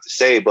appropriate or not to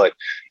say, but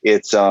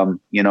it's,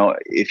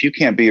 if you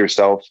can't be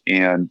yourself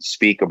and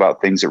speak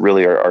about things that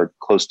really are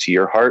close to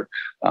your heart,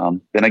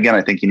 then again,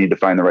 I think you need to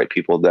find the right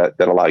people that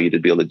allow you to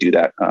be able to do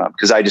that.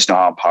 Because I just know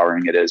how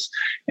empowering it is.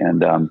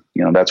 And,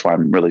 that's why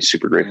I'm really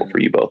super grateful for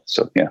you both.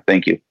 So yeah,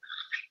 thank you.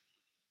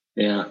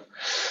 Yeah.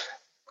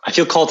 I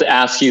feel called to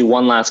ask you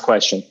one last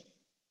question.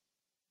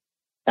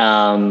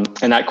 And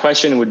that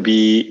question would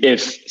be,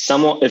 if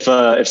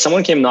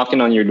someone came knocking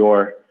on your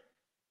door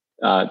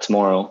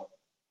tomorrow,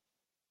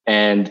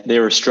 and they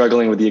were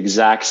struggling with the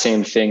exact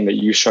same thing that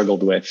you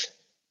struggled with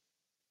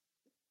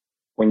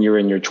when you were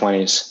in your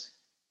 20s,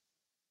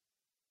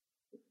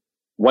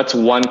 what's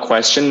one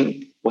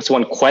question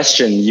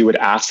you would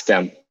ask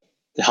them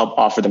to help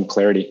offer them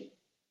clarity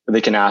that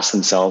they can ask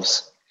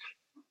themselves?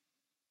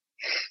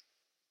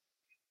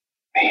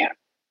 Man,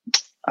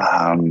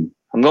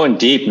 I'm going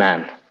deep,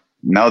 man.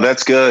 No,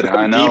 that's good.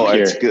 I know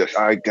it's good.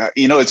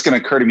 It's going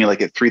to occur to me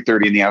like at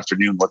 3:30 in the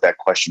afternoon what that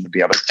question would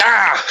be. I'm like,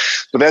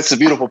 but that's the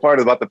beautiful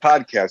part about the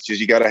podcast, is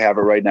you got to have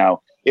it right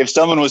now. If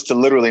someone was to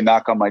literally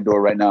knock on my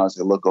door right now, as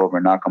they look over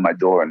and knock on my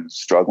door and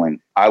struggling,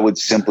 I would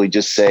simply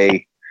just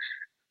say,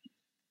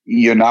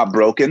 you're not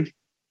broken.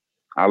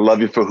 I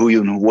love you for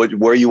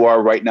where you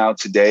are right now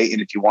today.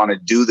 And if you want to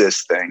do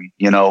this thing,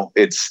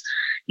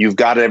 you've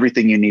got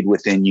everything you need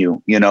within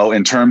you,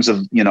 in terms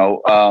of,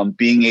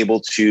 being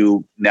able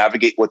to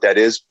navigate what that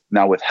is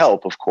now with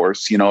help, of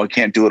course. I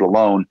can't do it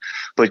alone,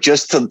 but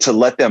just to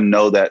let them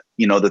know that,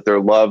 that they're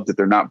loved, that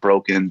they're not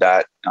broken,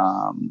 that,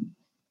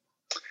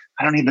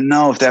 I don't even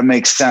know if that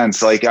makes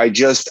sense. Like,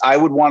 I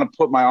would want to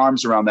put my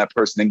arms around that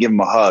person and give them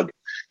a hug,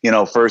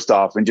 first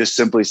off, and just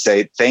simply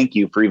say, thank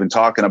you for even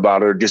talking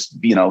about it, or just,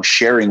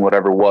 sharing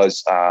whatever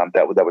was,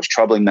 that was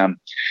troubling them.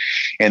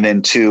 And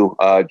then two,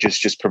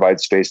 just provide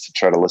space to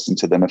try to listen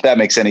to them. If that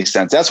makes any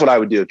sense, that's what I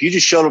would do. If you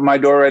just showed up at my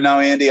door right now,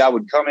 Andy, I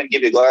would come in,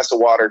 give you a glass of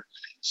water,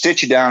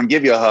 sit you down,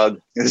 give you a hug,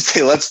 and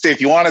say, let's stay.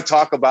 If you want to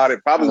talk about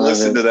it, probably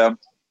listen to them.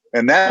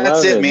 And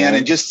that's it, man.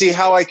 And just see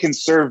how I can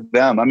serve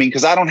them. I mean,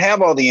 because I don't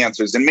have all the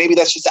answers, and maybe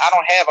that's just, I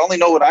only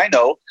know what I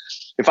know.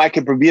 If I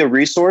could be a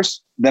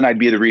resource, then I'd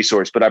be the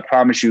resource. But I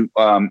promise you,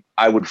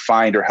 I would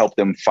find or help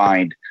them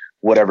find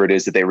whatever it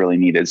is that they really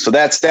needed. So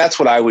that's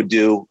what I would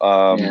do.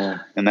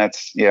 And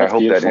that's I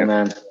hope that,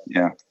 man.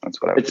 Yeah, that's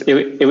what I would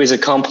do. It was a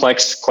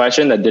complex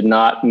question that did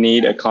not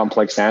need a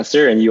complex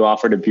answer. And you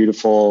offered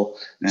beautiful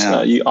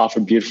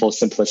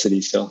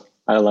simplicity. So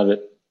I love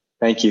it.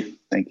 Thank you.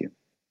 Thank you.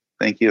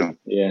 Thank you.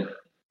 Yeah.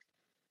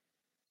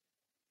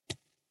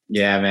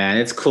 Yeah, man.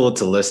 It's cool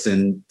to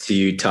listen to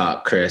you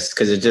talk, Chris,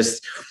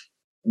 because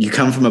you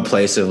come from a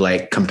place of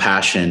like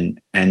compassion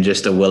and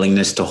just a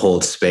willingness to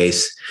hold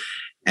space.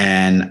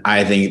 And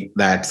I think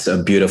that's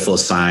a beautiful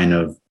sign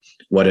of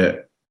what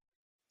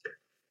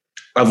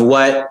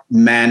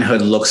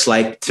manhood looks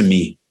like to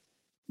me.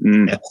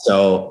 And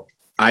so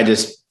I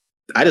just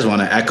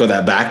want to echo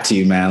that back to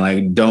you, man.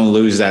 Like, don't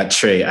lose that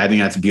trait. I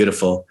think that's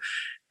beautiful.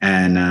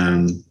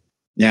 And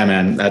yeah,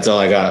 man, that's all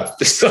I got.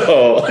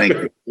 So thank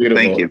you.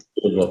 Beautiful. Thank you.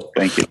 Beautiful.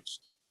 Thank you.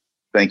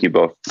 Thank you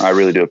both. I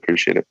really do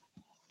appreciate it.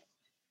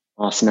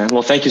 Awesome, man.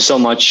 Well, thank you so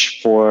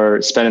much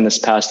for spending this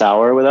past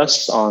hour with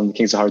us on the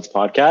Kings of Hearts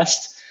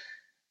podcast.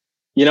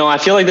 I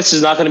feel like this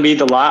is not going to be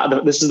the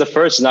last. This is the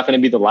first. It's not going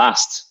to be the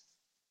last.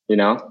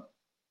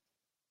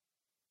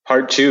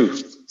 Part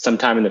 2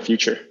 sometime in the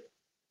future.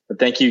 But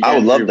thank you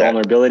again for your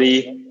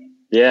vulnerability.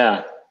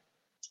 Yeah.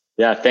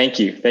 Thank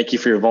you. Thank you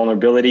for your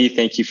vulnerability.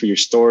 Thank you for your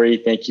story.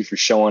 Thank you for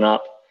showing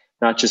up,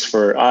 not just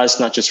for us,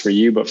 not just for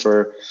you, but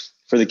for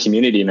the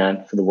community,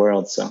 man, for the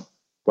world. So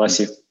bless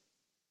you.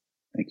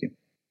 Thank you.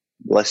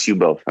 Bless you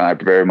both.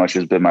 Very much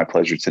has been my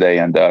pleasure today.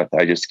 And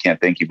I just can't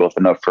thank you both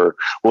enough for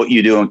what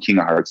you do and King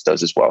of Hearts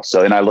does as well.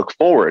 So, and I look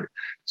forward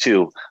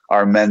to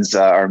our men's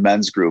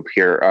group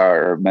here,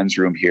 our men's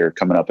room here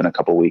coming up in a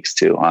couple of weeks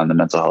too on the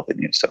mental health in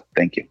you. So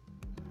thank you.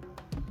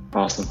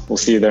 Awesome. We'll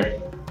see you there.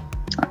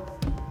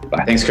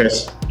 Bye. Thanks,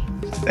 Chris.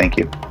 Thank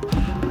you.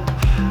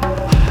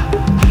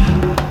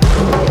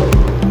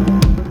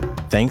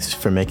 Thanks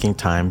for making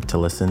time to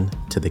listen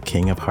to the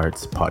King of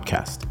Hearts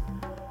podcast.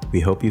 We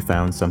hope you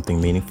found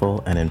something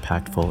meaningful and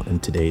impactful in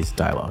today's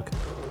dialogue.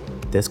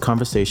 This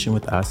conversation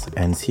with us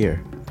ends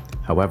here.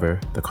 However,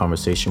 the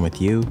conversation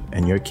with you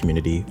and your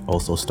community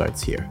also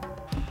starts here.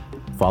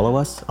 Follow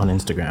us on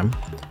Instagram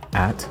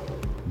at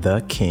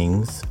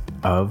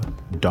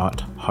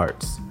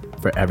thekingsof.hearts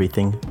for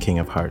everything King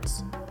of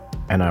Hearts.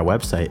 And our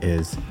website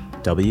is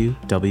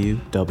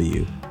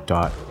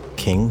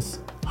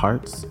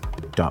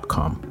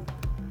www.kingshearts.com.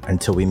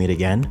 Until we meet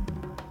again,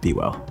 be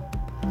well.